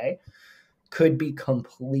assumptions today could be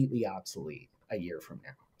completely obsolete a year from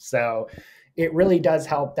now. So it really does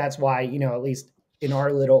help. That's why, at least in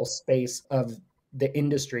our little space of the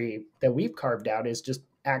industry that we've carved out, is just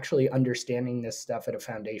actually understanding this stuff at a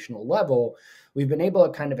foundational level. We've been able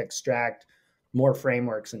to kind of extract more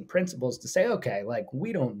frameworks and principles to say, okay, like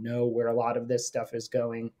we don't know where a lot of this stuff is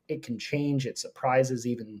going. It can change. It surprises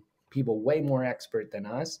even people way more expert than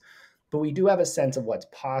us, but we do have a sense of what's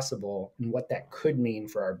possible and what that could mean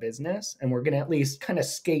for our business. And we're going to at least kind of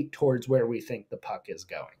skate towards where we think the puck is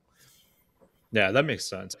going. Yeah, that makes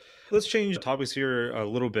sense. Let's change topics here a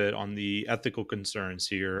little bit on the ethical concerns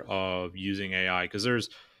here of using AI because there's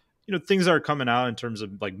things that are coming out in terms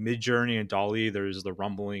of like Mid Journey and Dolly. There's the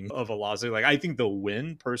rumbling of a lawsuit. Like I think they'll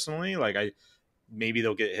win personally. Like I maybe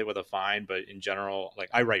they'll get hit with a fine, but in general, like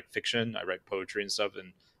I write fiction, I write poetry and stuff,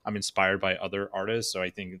 and I'm inspired by other artists. So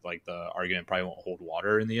I think like the argument probably won't hold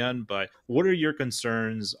water in the end. But what are your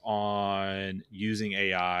concerns on using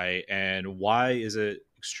AI and why is it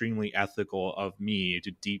extremely ethical of me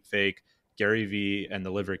to deep fake Gary Vee and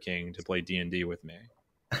the Liver King to play D&D with me?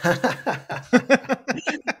 I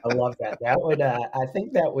love that. That would, I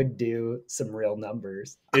think that would do some real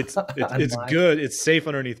numbers it's online. good. It's safe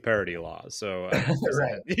underneath parody law. So just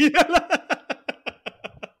Right. saying. That's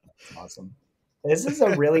awesome. This is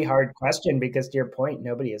a really hard question because, to your point,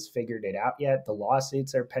 nobody has figured it out yet. The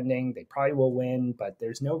lawsuits are pending. They probably will win, but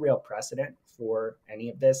there's no real precedent for any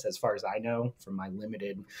of this, as far as I know, from my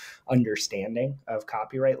limited understanding of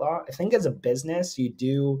copyright law. I think as a business, you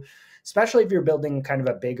do, especially if you're building kind of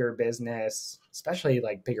a bigger business, especially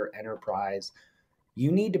like bigger enterprise,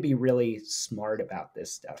 you need to be really smart about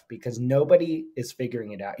this stuff because nobody is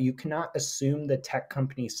figuring it out. You cannot assume the tech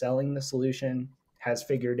company selling the solution has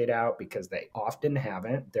figured it out because they often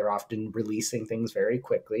haven't. They're often releasing things very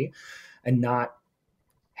quickly and not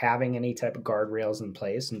having any type of guardrails in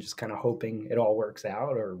place and just kind of hoping it all works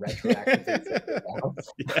out or retroactively figure it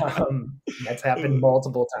Yeah. out. That's happened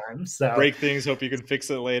multiple times. So, Break things, hope you can fix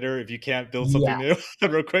it later. If you can't, build something yeah, new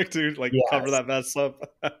real quick to like cover yes. that mess up.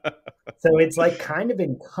 So it's like kind of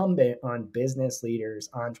incumbent on business leaders,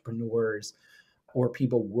 entrepreneurs, or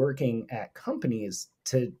people working at companies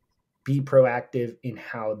to be proactive in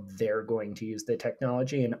how they're going to use the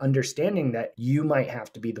technology and understanding that you might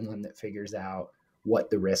have to be the one that figures out what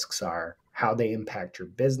the risks are, how they impact your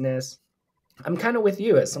business. I'm kind of with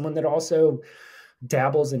you as someone that also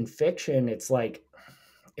dabbles in fiction. It's like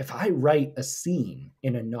if I write a scene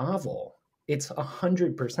in a novel, it's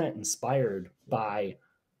 100% inspired by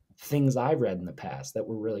things I've read in the past that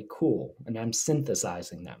were really cool. And I'm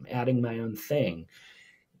synthesizing them, adding my own thing.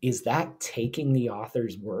 Is that taking the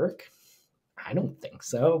author's work? I don't think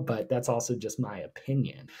so, but that's also just my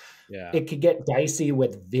opinion. Yeah. It could get dicey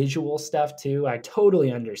with visual stuff too. I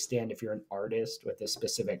totally understand if you're an artist with a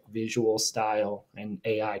specific visual style and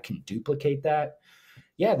AI can duplicate that.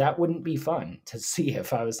 Yeah, that wouldn't be fun to see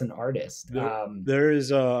if I was an artist. There is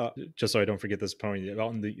just so I don't forget this point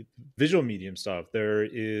about the visual medium stuff. There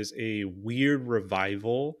is a weird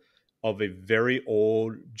revival of a very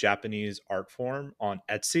old Japanese art form on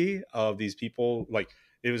Etsy of these people. Like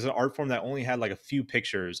it was an art form that only had like a few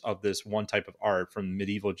pictures of this one type of art from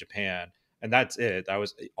medieval Japan, and that's it. That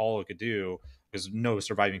was all it could do because no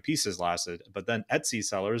surviving pieces lasted. But then Etsy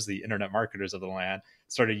sellers, the internet marketers of the land,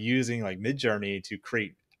 started using like Midjourney to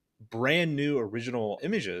create brand new original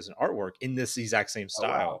images and artwork in this exact same oh, wow.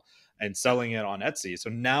 style and selling it on Etsy. So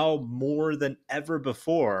now more than ever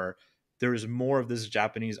before, there's more of this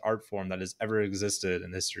Japanese art form that has ever existed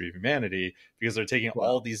in the history of humanity because they're taking Wow.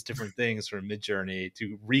 all these different things from Midjourney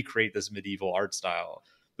to recreate this medieval art style,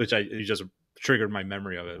 which you just triggered my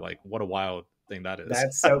memory of it. Like, what a wild thing that is.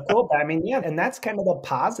 That's so cool. I mean, yeah, and that's kind of the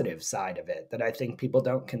positive side of it that I think people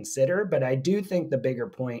don't consider. But I do think the bigger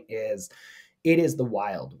point is it is the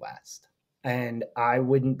Wild West. And I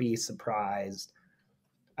wouldn't be surprised.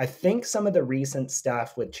 I think some of the recent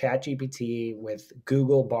stuff with ChatGPT, with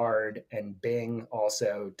Google Bard, and Bing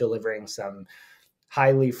also delivering some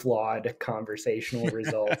highly flawed conversational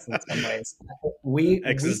results in some ways. We kind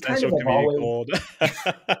of Existential have comedic always gold.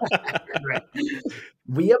 right.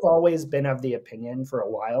 We have always been of the opinion for a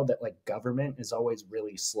while that like government is always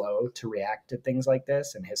really slow to react to things like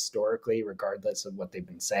this, and historically, regardless of what they've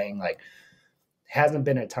been saying, like hasn't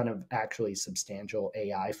been a ton of actually substantial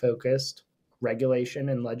AI focused regulation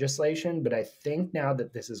and legislation. But I think now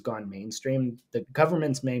that this has gone mainstream, the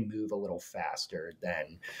governments may move a little faster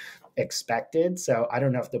than expected. So I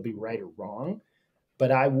don't know if they'll be right or wrong,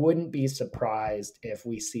 but I wouldn't be surprised if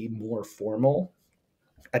we see more formal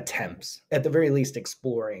attempts, at the very least,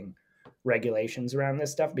 exploring regulations around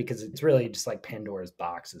this stuff because it's really just like Pandora's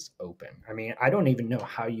box is open. I mean, I don't even know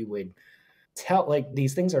how you would tell, like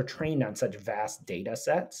these things are trained on such vast data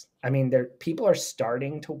sets. I mean, there people are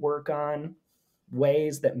starting to work on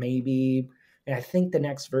ways that maybe, and I think the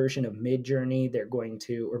next version of Midjourney, they're going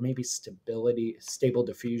to, or maybe stable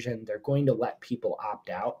diffusion, they're going to let people opt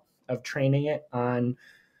out of training it on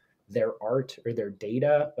their art or their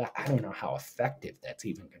data. But I don't know how effective that's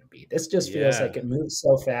even going to be. This just feels like Yeah. it moves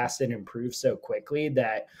so fast and improves so quickly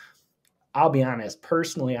that I'll be honest,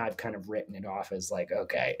 personally, I've kind of written it off as like,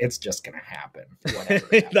 okay, it's just going to happen, whatever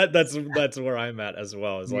that happens. that's where I'm at as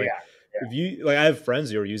well. It's like Yeah. if you like, I have friends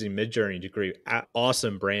who are using Midjourney to create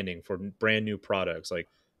awesome branding for brand new products. Like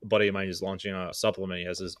a buddy of mine is launching a supplement. He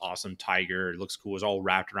has this awesome tiger. It looks cool. It's all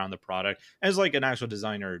wrapped around the product. And it's like an actual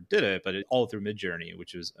designer did it, but it all through Midjourney,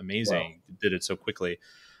 which is Well, amazing. Did it so quickly.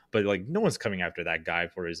 But like no one's coming after that guy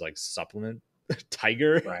for his like supplement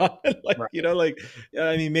tiger. right. Like, Right. like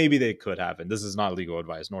I mean, maybe they could have. And this is not legal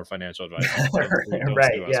advice nor financial advice. Don't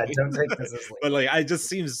Right. sue us. Yeah. Don't take this as But legal. like, it just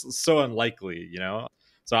seems so unlikely.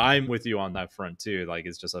 So I'm with you on that front too. Like,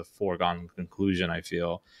 it's just a foregone conclusion, I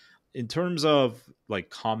feel. In terms of like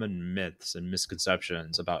common myths and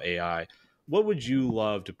misconceptions about AI, what would you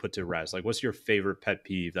love to put to rest? Like, what's your favorite pet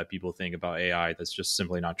peeve that people think about AI that's just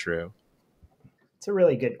simply not true? It's a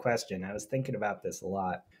really good question. I was thinking about this a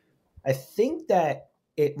lot. I think that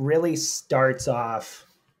it really starts off,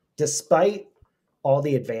 despite all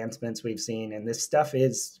the advancements we've seen, and this stuff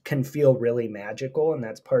can feel really magical, and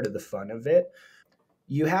that's part of the fun of it.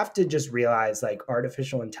 You have to just realize, like,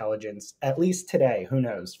 artificial intelligence, at least today, who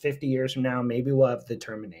knows, 50 years from now, maybe we'll have the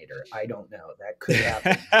Terminator. I don't know. That could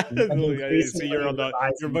happen. And So increasingly you're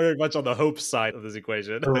rising. very much on the hope side of this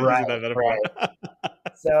equation, Right, using that metaphor. right.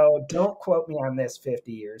 So don't quote me on this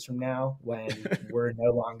 50 years from now when we're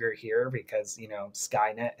no longer here because,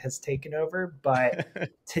 Skynet has taken over. But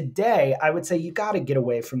today, I would say you got to get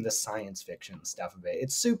away from the science fiction stuff of it.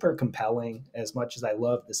 It's super compelling, as much as I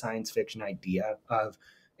love the science fiction idea of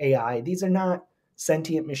AI. These are not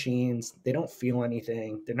sentient machines. They don't feel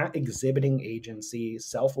anything. They're not exhibiting agency,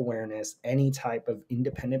 self awareness, any type of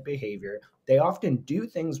independent behavior. They often do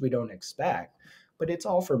things we don't expect, but it's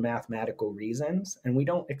all for mathematical reasons. And we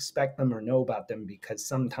don't expect them or know about them because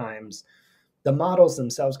sometimes the models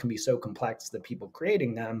themselves can be so complex that people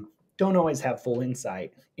creating them don't always have full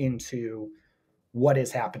insight into what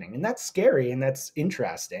is happening. And that's scary and that's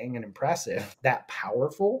interesting and impressive, that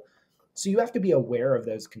powerful. So you have to be aware of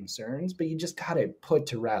those concerns, but you just got to put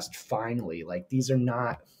to rest finally, like, these are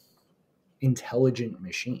not intelligent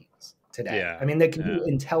machines today. Yeah. I mean, they can Yeah. do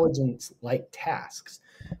intelligence like tasks,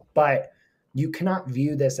 but you cannot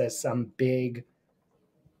view this as some big,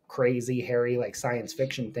 crazy, hairy, like, science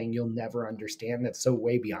fiction thing you'll never understand that's so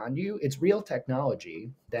way beyond you. It's real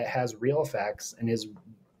technology that has real effects and is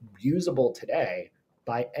usable today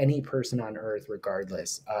by any person on earth,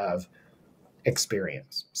 regardless of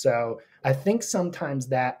experience. So I think sometimes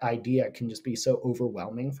that idea can just be so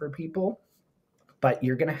overwhelming for people, but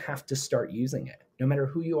you're going to have to start using it. No matter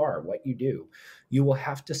who you are, what you do, you will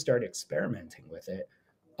have to start experimenting with it.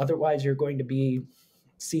 Otherwise, you're going to be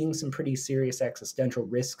seeing some pretty serious existential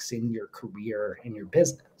risks in your career and your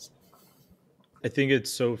business. I think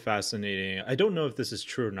it's so fascinating. I don't know if this is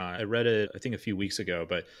true or not. I read it, I think, a few weeks ago,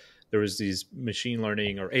 but there was these machine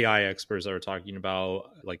learning or AI experts that were talking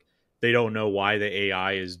about, like, they don't know why the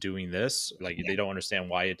AI is doing this. Like, Yeah. they don't understand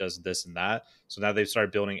why it does this and that. So now they've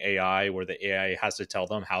started building AI where the AI has to tell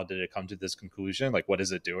them, how did it come to this conclusion? Like, what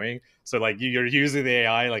is it doing? So like, you're using the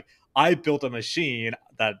AI, like, I built a machine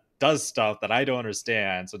that does stuff that I don't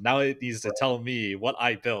understand. So now it needs to tell me what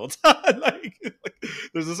I built. Like,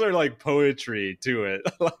 there's a sort of like poetry to it.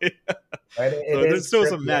 Like, Right? It so there's is still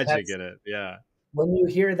some trippy. And magic that's in it. Yeah. when you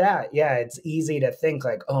hear that, yeah, it's easy to think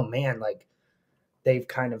like, oh man, like, they've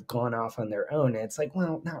kind of gone off on their own. And it's like,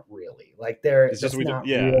 well, not really. Like, It's just, that's not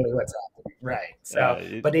yeah. really what's happening. Right. Yeah.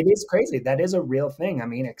 So, but it is crazy. That is a real thing. I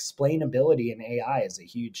mean, explainability in AI is a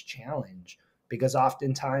huge challenge because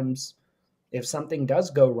oftentimes if something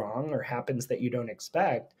does go wrong or happens that you don't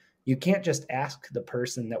expect, you can't just ask the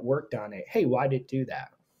person that worked on it, hey, why did it do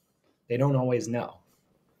that? They don't always know.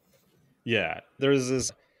 Yeah. There's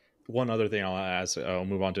this one other thing I'll ask. I'll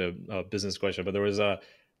move on to a business question, but there was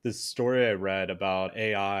this story I read about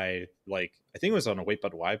AI, like, I think it was on a Wait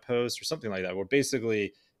But Why post or something like that, where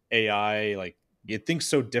basically AI, like, it thinks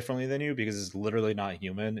so differently than you because it's literally not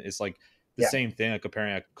human. It's like the Yeah. same thing, like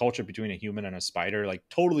comparing a culture between a human and a spider, like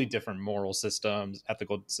totally different moral systems,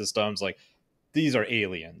 ethical systems. Like, these are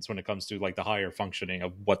aliens when it comes to like the higher functioning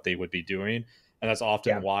of what they would be doing. And that's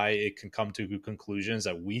often Yeah. why it can come to conclusions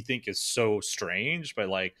that we think is so strange, but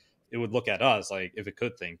like, it would look at us like, if it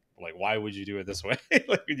could think, like, why would you do it this way?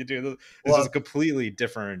 Like, would you do this? It's just a Well, completely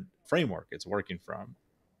different framework it's working from.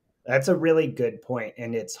 that's a really good point.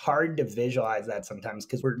 And it's hard to visualize that sometimes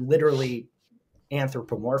because we're literally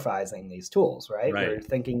anthropomorphizing these tools, right? Right. We're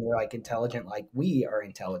thinking they're like intelligent, like we are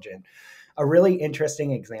intelligent. A really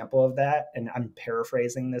interesting example of that, and I'm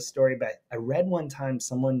paraphrasing this story, but I read one time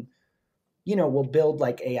someone, will build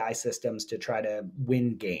like AI systems to try to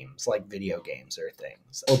win games, like video games or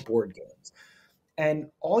things, or board games. And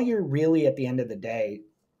all you're really at the end of the day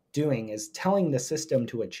doing is telling the system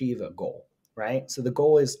to achieve a goal, right? So the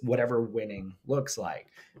goal is whatever winning looks like.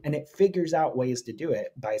 And it figures out ways to do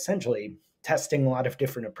it by essentially testing a lot of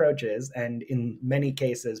different approaches and in many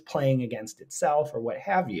cases playing against itself or what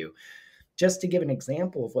have you. Just to give an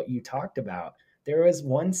example of what you talked about, there was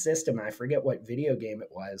one system, I forget what video game it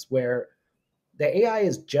was, where the AI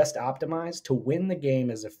is just optimized to win the game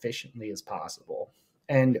as efficiently as possible.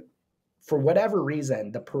 And for whatever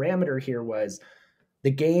reason, the parameter here was the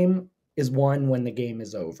game is won when the game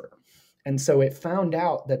is over. And so it found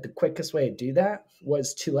out that the quickest way to do that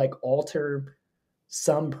was to like alter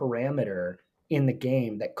some parameter in the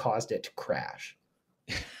game that caused it to crash.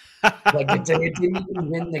 Like it didn't even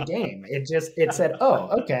win the game. It said,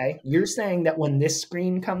 oh, okay, you're saying that when this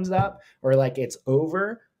screen comes up or like it's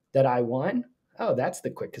over that I won. Oh, that's the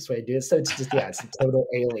quickest way to do it. So it's just, yeah, it's a total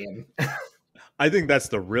alien. I think that's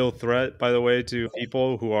the real threat, by the way, to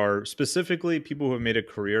people who are specifically people who have made a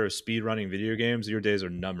career of speed running video games. Your days are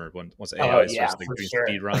numbered once Oh, AI yeah, starts like for doing sure.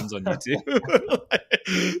 speed runs on YouTube.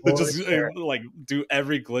 They For just sure. like do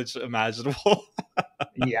every glitch imaginable.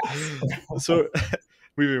 Yes. So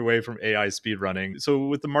moving away from AI speed running. So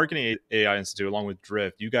with the Marketing AI Institute, along with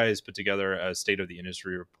Drift, you guys put together a state of the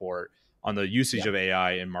industry report on the usage Yeah. of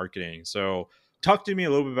AI in marketing. So talk to me a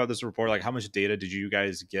little bit about this report. Like how much data did you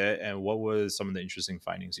guys get and what was some of the interesting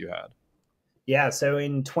findings you had? Yeah, so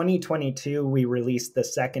in 2022, we released the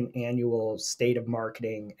second annual State of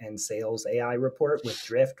Marketing and Sales AI report with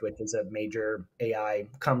Drift, which is a major AI,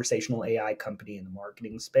 conversational AI company in the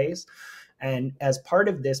marketing space. And as part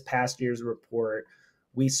of this past year's report,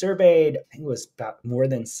 we surveyed, I think it was about more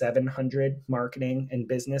than 700 marketing and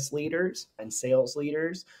business leaders and sales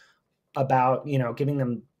leaders about, giving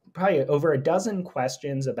them probably over a dozen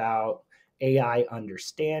questions about AI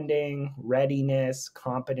understanding, readiness,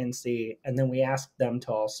 competency, and then we asked them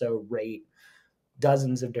to also rate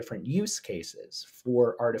dozens of different use cases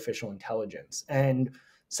for artificial intelligence. And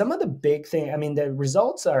some of the big thing, I mean, the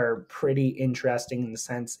results are pretty interesting in the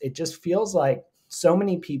sense it just feels like so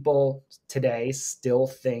many people today still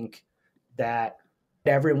think that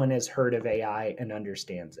everyone has heard of AI and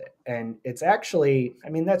understands it. And it's actually, I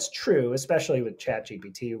mean, that's true, especially with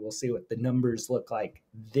ChatGPT. We'll see what the numbers look like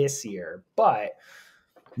this year. But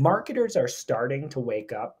marketers are starting to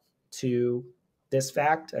wake up to this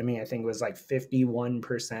fact. I mean, I think it was like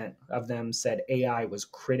 51% of them said AI was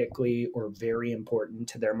critically or very important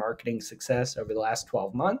to their marketing success over the last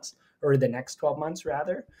 12 months, or the next 12 months,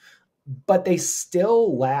 rather. But they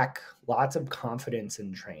still lack lots of confidence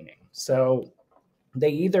in training. So they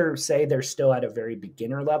either say they're still at a very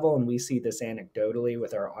beginner level, and we see this anecdotally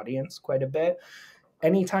with our audience quite a bit.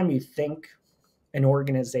 Anytime you think an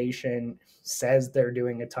organization says they're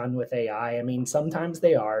doing a ton with AI, I mean, sometimes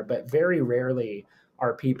they are, but very rarely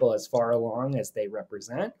are people as far along as they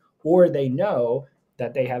represent, or they know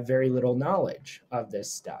that they have very little knowledge of this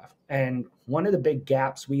stuff. And one of the big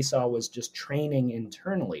gaps we saw was just training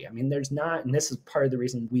internally. I mean, there's not, and this is part of the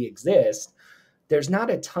reason we exist, there's not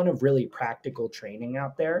a ton of really practical training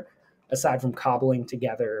out there aside from cobbling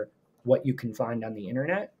together what you can find on the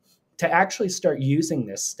internet to actually start using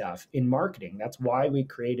this stuff in marketing. That's why we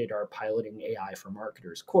created our Piloting AI for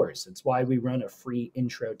Marketers course. It's why we run a free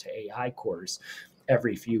intro to AI course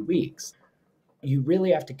every few weeks. You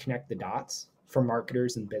really have to connect the dots for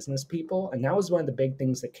marketers and business people. And that was one of the big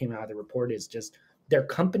things that came out of the report is just their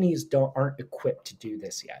companies aren't equipped to do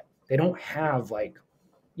this yet. They don't have like,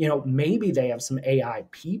 maybe they have some AI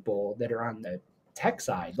people that are on the tech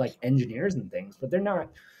side, like engineers and things, but they're not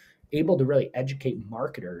able to really educate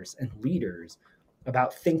marketers and leaders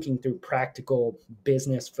about thinking through practical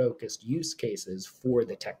business focused use cases for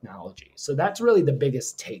the technology. So that's really the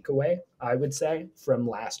biggest takeaway, I would say, from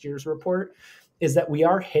last year's report is that we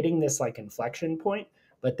are hitting this like inflection point,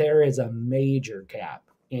 but there is a major gap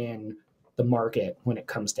in the market when it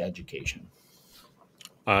comes to education.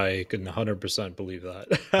 I can 100% believe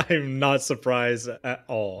that. I'm not surprised at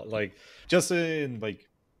all. Like just in like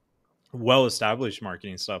well-established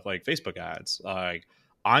marketing stuff like Facebook ads, like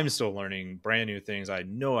I'm still learning brand new things I had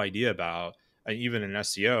no idea about. And even in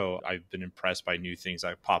SEO, I've been impressed by new things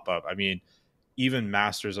that pop up. I mean, even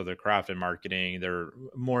masters of their craft in marketing, they're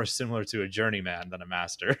more similar to a journeyman than a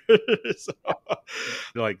master. So,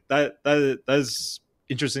 like that's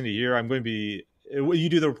interesting to hear. I'm going to be. You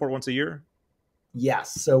do the report once a year?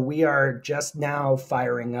 Yes. So we are just now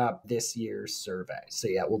firing up this year's survey. So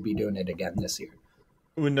yeah, we'll be doing it again this year.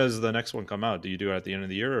 When does the next one come out? Do you do it at the end of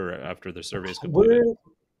the year or after the survey is completed? We're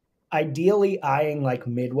ideally eyeing like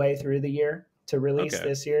midway through the year to release Okay.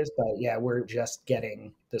 this year's, but yeah, we're just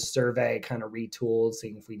getting the survey kind of retooled,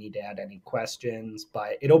 seeing if we need to add any questions.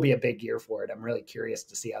 But it'll be a big year for it. I'm really curious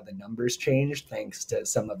to see how the numbers change thanks to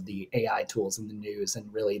some of the AI tools in the news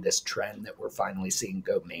and really this trend that we're finally seeing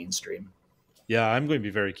go mainstream. Yeah, I'm going to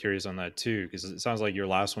be very curious on that too, because it sounds like your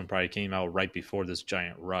last one probably came out right before this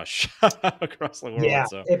giant rush across the Yeah, world.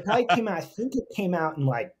 So, it probably came out, I think it came out in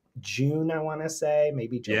like June, I want to say,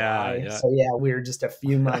 maybe yeah, July. yeah. So yeah, we were just a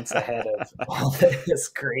few months ahead of all this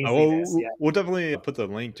craziness. Yeah. We'll definitely put the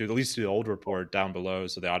link to at least to the old report down below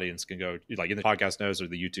so the audience can go like in the podcast notes or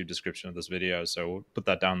the YouTube description of this video. So we'll put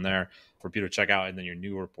that down there for people to check out and then your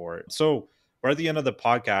new report. So we're at the end of the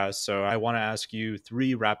podcast. So I want to ask you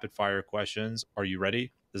 3 rapid fire questions. Are you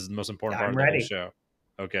ready? This is the most important part I'm of the whole ready. show.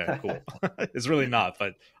 Okay, cool. It's really not,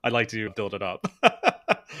 but I'd like to build it up.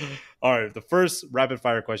 All right. The first rapid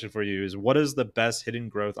fire question for you is what is the best hidden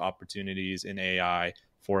growth opportunities in AI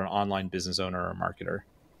for an online business owner or marketer?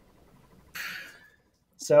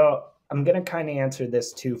 So I'm going to kind of answer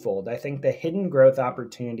this twofold. I think the hidden growth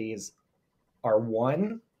opportunities are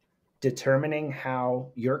one, determining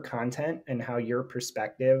how your content and how your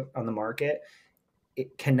perspective on the market,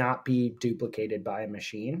 it cannot be duplicated by a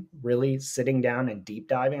machine. Really sitting down and deep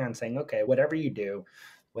diving on saying, okay, whatever you do,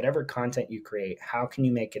 whatever content you create, how can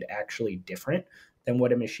you make it actually different than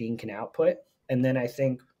what a machine can output? And then I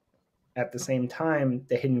think at the same time,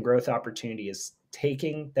 the hidden growth opportunity is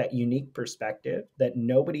taking that unique perspective that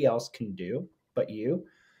nobody else can do but you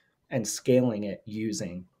and scaling it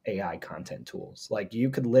using AI content tools. Like you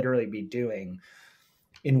could literally be doing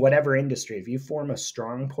in whatever industry, if you form a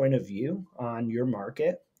strong point of view on your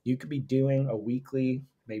market, you could be doing a weekly,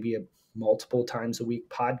 maybe a multiple times a week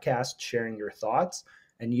podcast sharing your thoughts.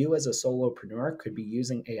 And you as a solopreneur could be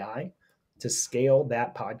using AI to scale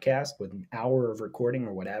that podcast with an hour of recording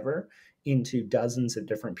or whatever into dozens of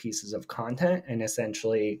different pieces of content and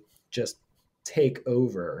essentially just take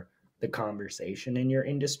over the conversation in your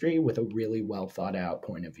industry with a really well thought out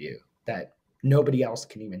point of view that nobody else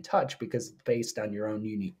can even touch because it's based on your own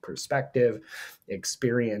unique perspective,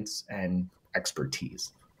 experience, and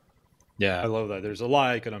expertise. Yeah, I love that. There's a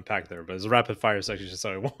lot I could unpack there, but it's a rapid fire section,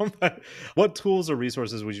 so I want that. What tools or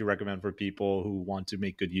resources would you recommend for people who want to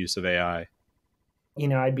make good use of AI?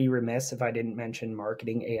 I'd be remiss if I didn't mention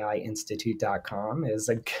marketingainstitute.com is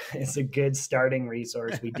a good starting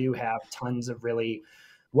resource. We do have tons of really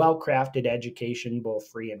well-crafted education, both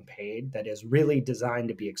free and paid, that is really designed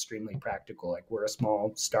to be extremely practical. Like we're a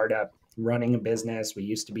small startup running a business. We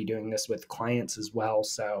used to be doing this with clients as well.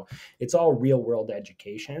 So it's all real world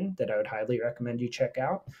education that I would highly recommend you check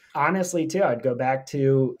out. Honestly, too, I'd go back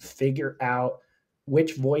to figure out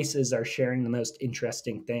which voices are sharing the most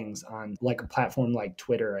interesting things on like a platform like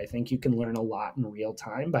Twitter. I think you can learn a lot in real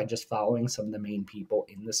time by just following some of the main people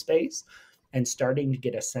in the space and starting to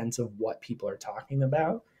get a sense of what people are talking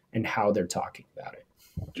about and how they're talking about it.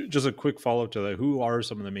 Just a quick follow up to that. Who are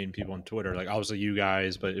some of the main people on Twitter? Like obviously you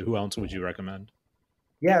guys, but who else would you recommend?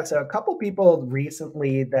 Yeah, so a couple people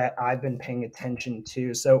recently that I've been paying attention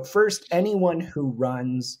to. So first, anyone who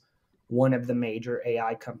runs one of the major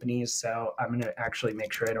AI companies. So I'm going to actually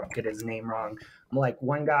make sure I don't get his name wrong. Like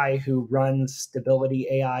one guy who runs Stability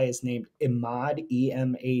AI is named Imad,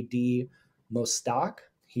 Emad Mostak.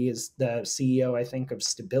 He is the CEO, I think, of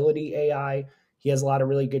Stability AI. He has a lot of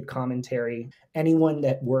really good commentary. Anyone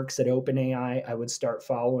that works at OpenAI, I would start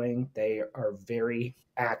following. They are very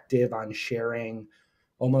active on sharing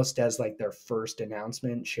almost as like their first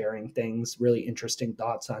announcement, sharing things, really interesting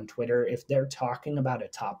thoughts on Twitter. If they're talking about a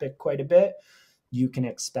topic quite a bit, you can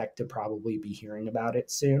expect to probably be hearing about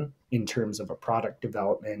it soon in terms of a product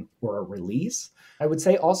development or a release. I would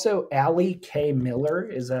say also Allie K. Miller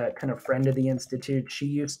is a kind of friend of the Institute. She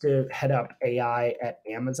used to head up AI at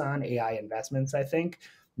Amazon, AI investments, I think.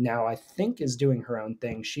 Now I think is doing her own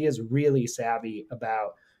thing. She is really savvy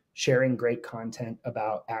about sharing great content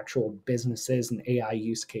about actual businesses and AI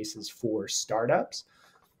use cases for startups.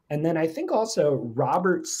 And then I think also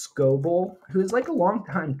Robert Scoble, who is like a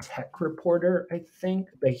longtime tech reporter, I think,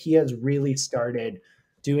 but he has really started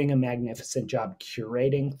doing a magnificent job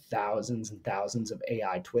curating thousands and thousands of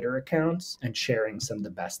AI Twitter accounts and sharing some of the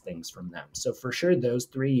best things from them. So for sure, those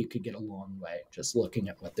three, you could get a long way just looking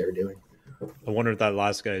at what they're doing. I wonder if that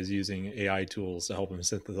last guy is using AI tools to help him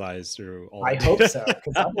synthesize through all I that hope data. so,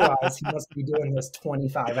 because otherwise he must be doing this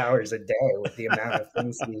 25 hours a day with the amount of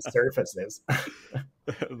things he surfaces.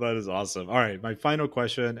 That is awesome. All right, my final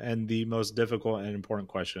question and the most difficult and important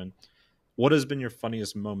question. What has been your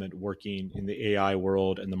funniest moment working in the AI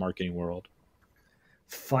world and the marketing world?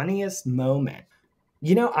 Funniest moment.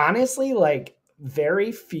 Honestly, like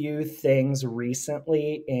very few things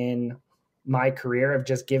recently in my career have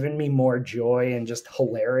just given me more joy and just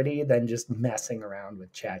hilarity than just messing around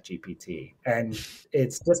with ChatGPT. And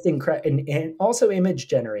it's just incredible. And also image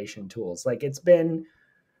generation tools. Like it's been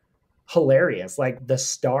hilarious, like the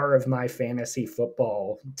star of my fantasy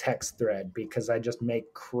football text thread, because I just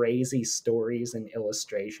make crazy stories and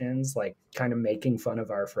illustrations, like kind of making fun of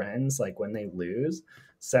our friends, like when they lose.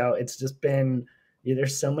 So it's just been,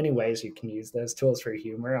 there's so many ways you can use those tools for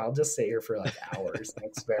humor. I'll just sit here for like hours and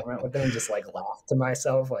experiment with them and just like laugh to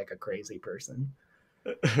myself like a crazy person.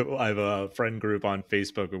 I have a friend group on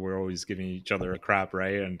Facebook and we're always giving each other a crap,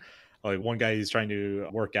 right? And like one guy he's trying to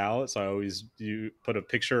work out, so I always do put a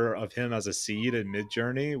picture of him as a seed in Mid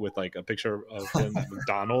Journey with like a picture of him at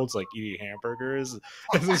McDonald's like eating hamburgers. And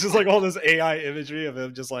it's just like all this AI imagery of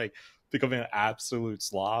him just like becoming an absolute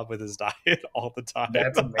slob with his diet all the time.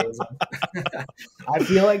 That's amazing. I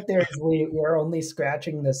feel like we're only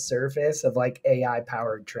scratching the surface of like AI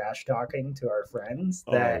powered trash talking to our friends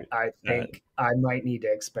Oh, that I that think I might need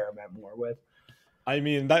to experiment more with. I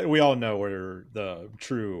mean, that we all know where the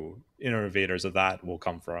true innovators of that will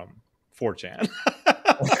come from. 4chan.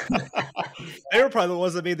 They were probably the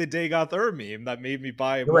ones that made the day got third meme that made me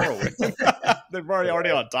buy more Right. with. They're probably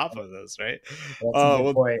already Right. on top of this, right? That's a good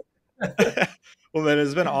Well, point. well, man,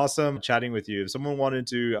 it's been awesome chatting with you. If someone wanted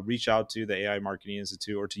to reach out to the AI Marketing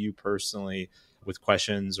Institute or to you personally with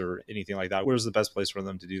questions or anything like that, where's the best place for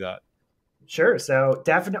them to do that? Sure. So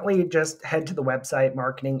definitely just head to the website,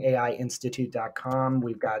 marketingaiinstitute.com.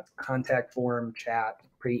 We've got contact form, chat,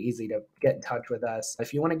 pretty easy to get in touch with us.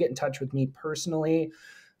 If you want to get in touch with me personally,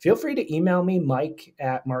 feel free to email me, Mike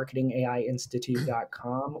at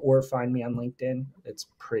marketingaiinstitute.com, or find me on LinkedIn. It's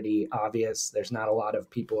pretty obvious. There's not a lot of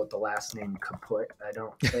people with the last name Kaput, I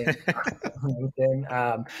don't think, on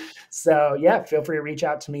LinkedIn. So yeah, feel free to reach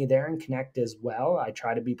out to me there and connect as well. I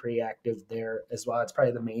try to be pretty active there as well. It's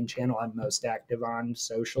probably the main channel I'm most active on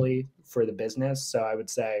socially for the business. So I would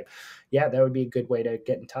say, yeah, that would be a good way to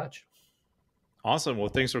get in touch. Awesome. Well,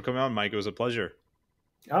 thanks for coming on, Mike. It was a pleasure.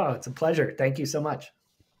 Oh, it's a pleasure. Thank you so much.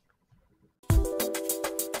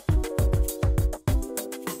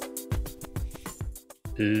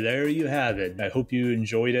 There you have it. I hope you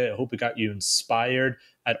enjoyed it. I hope it got you inspired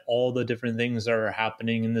at all the different things that are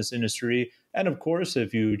happening in this industry. And of course,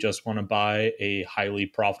 if you just want to buy a highly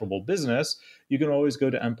profitable business, you can always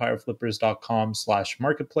go to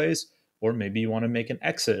empireflippers.com/marketplace, or maybe you want to make an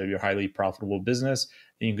exit of your highly profitable business,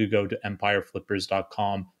 and you could go to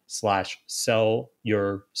empireflippers.com/sell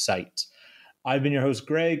your site. I've been your host,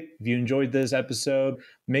 Greg. If you enjoyed this episode,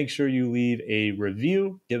 make sure you leave a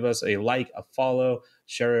review, give us a like, a follow,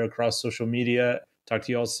 share it across social media. Talk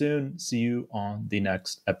to you all soon. See you on the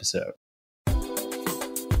next episode.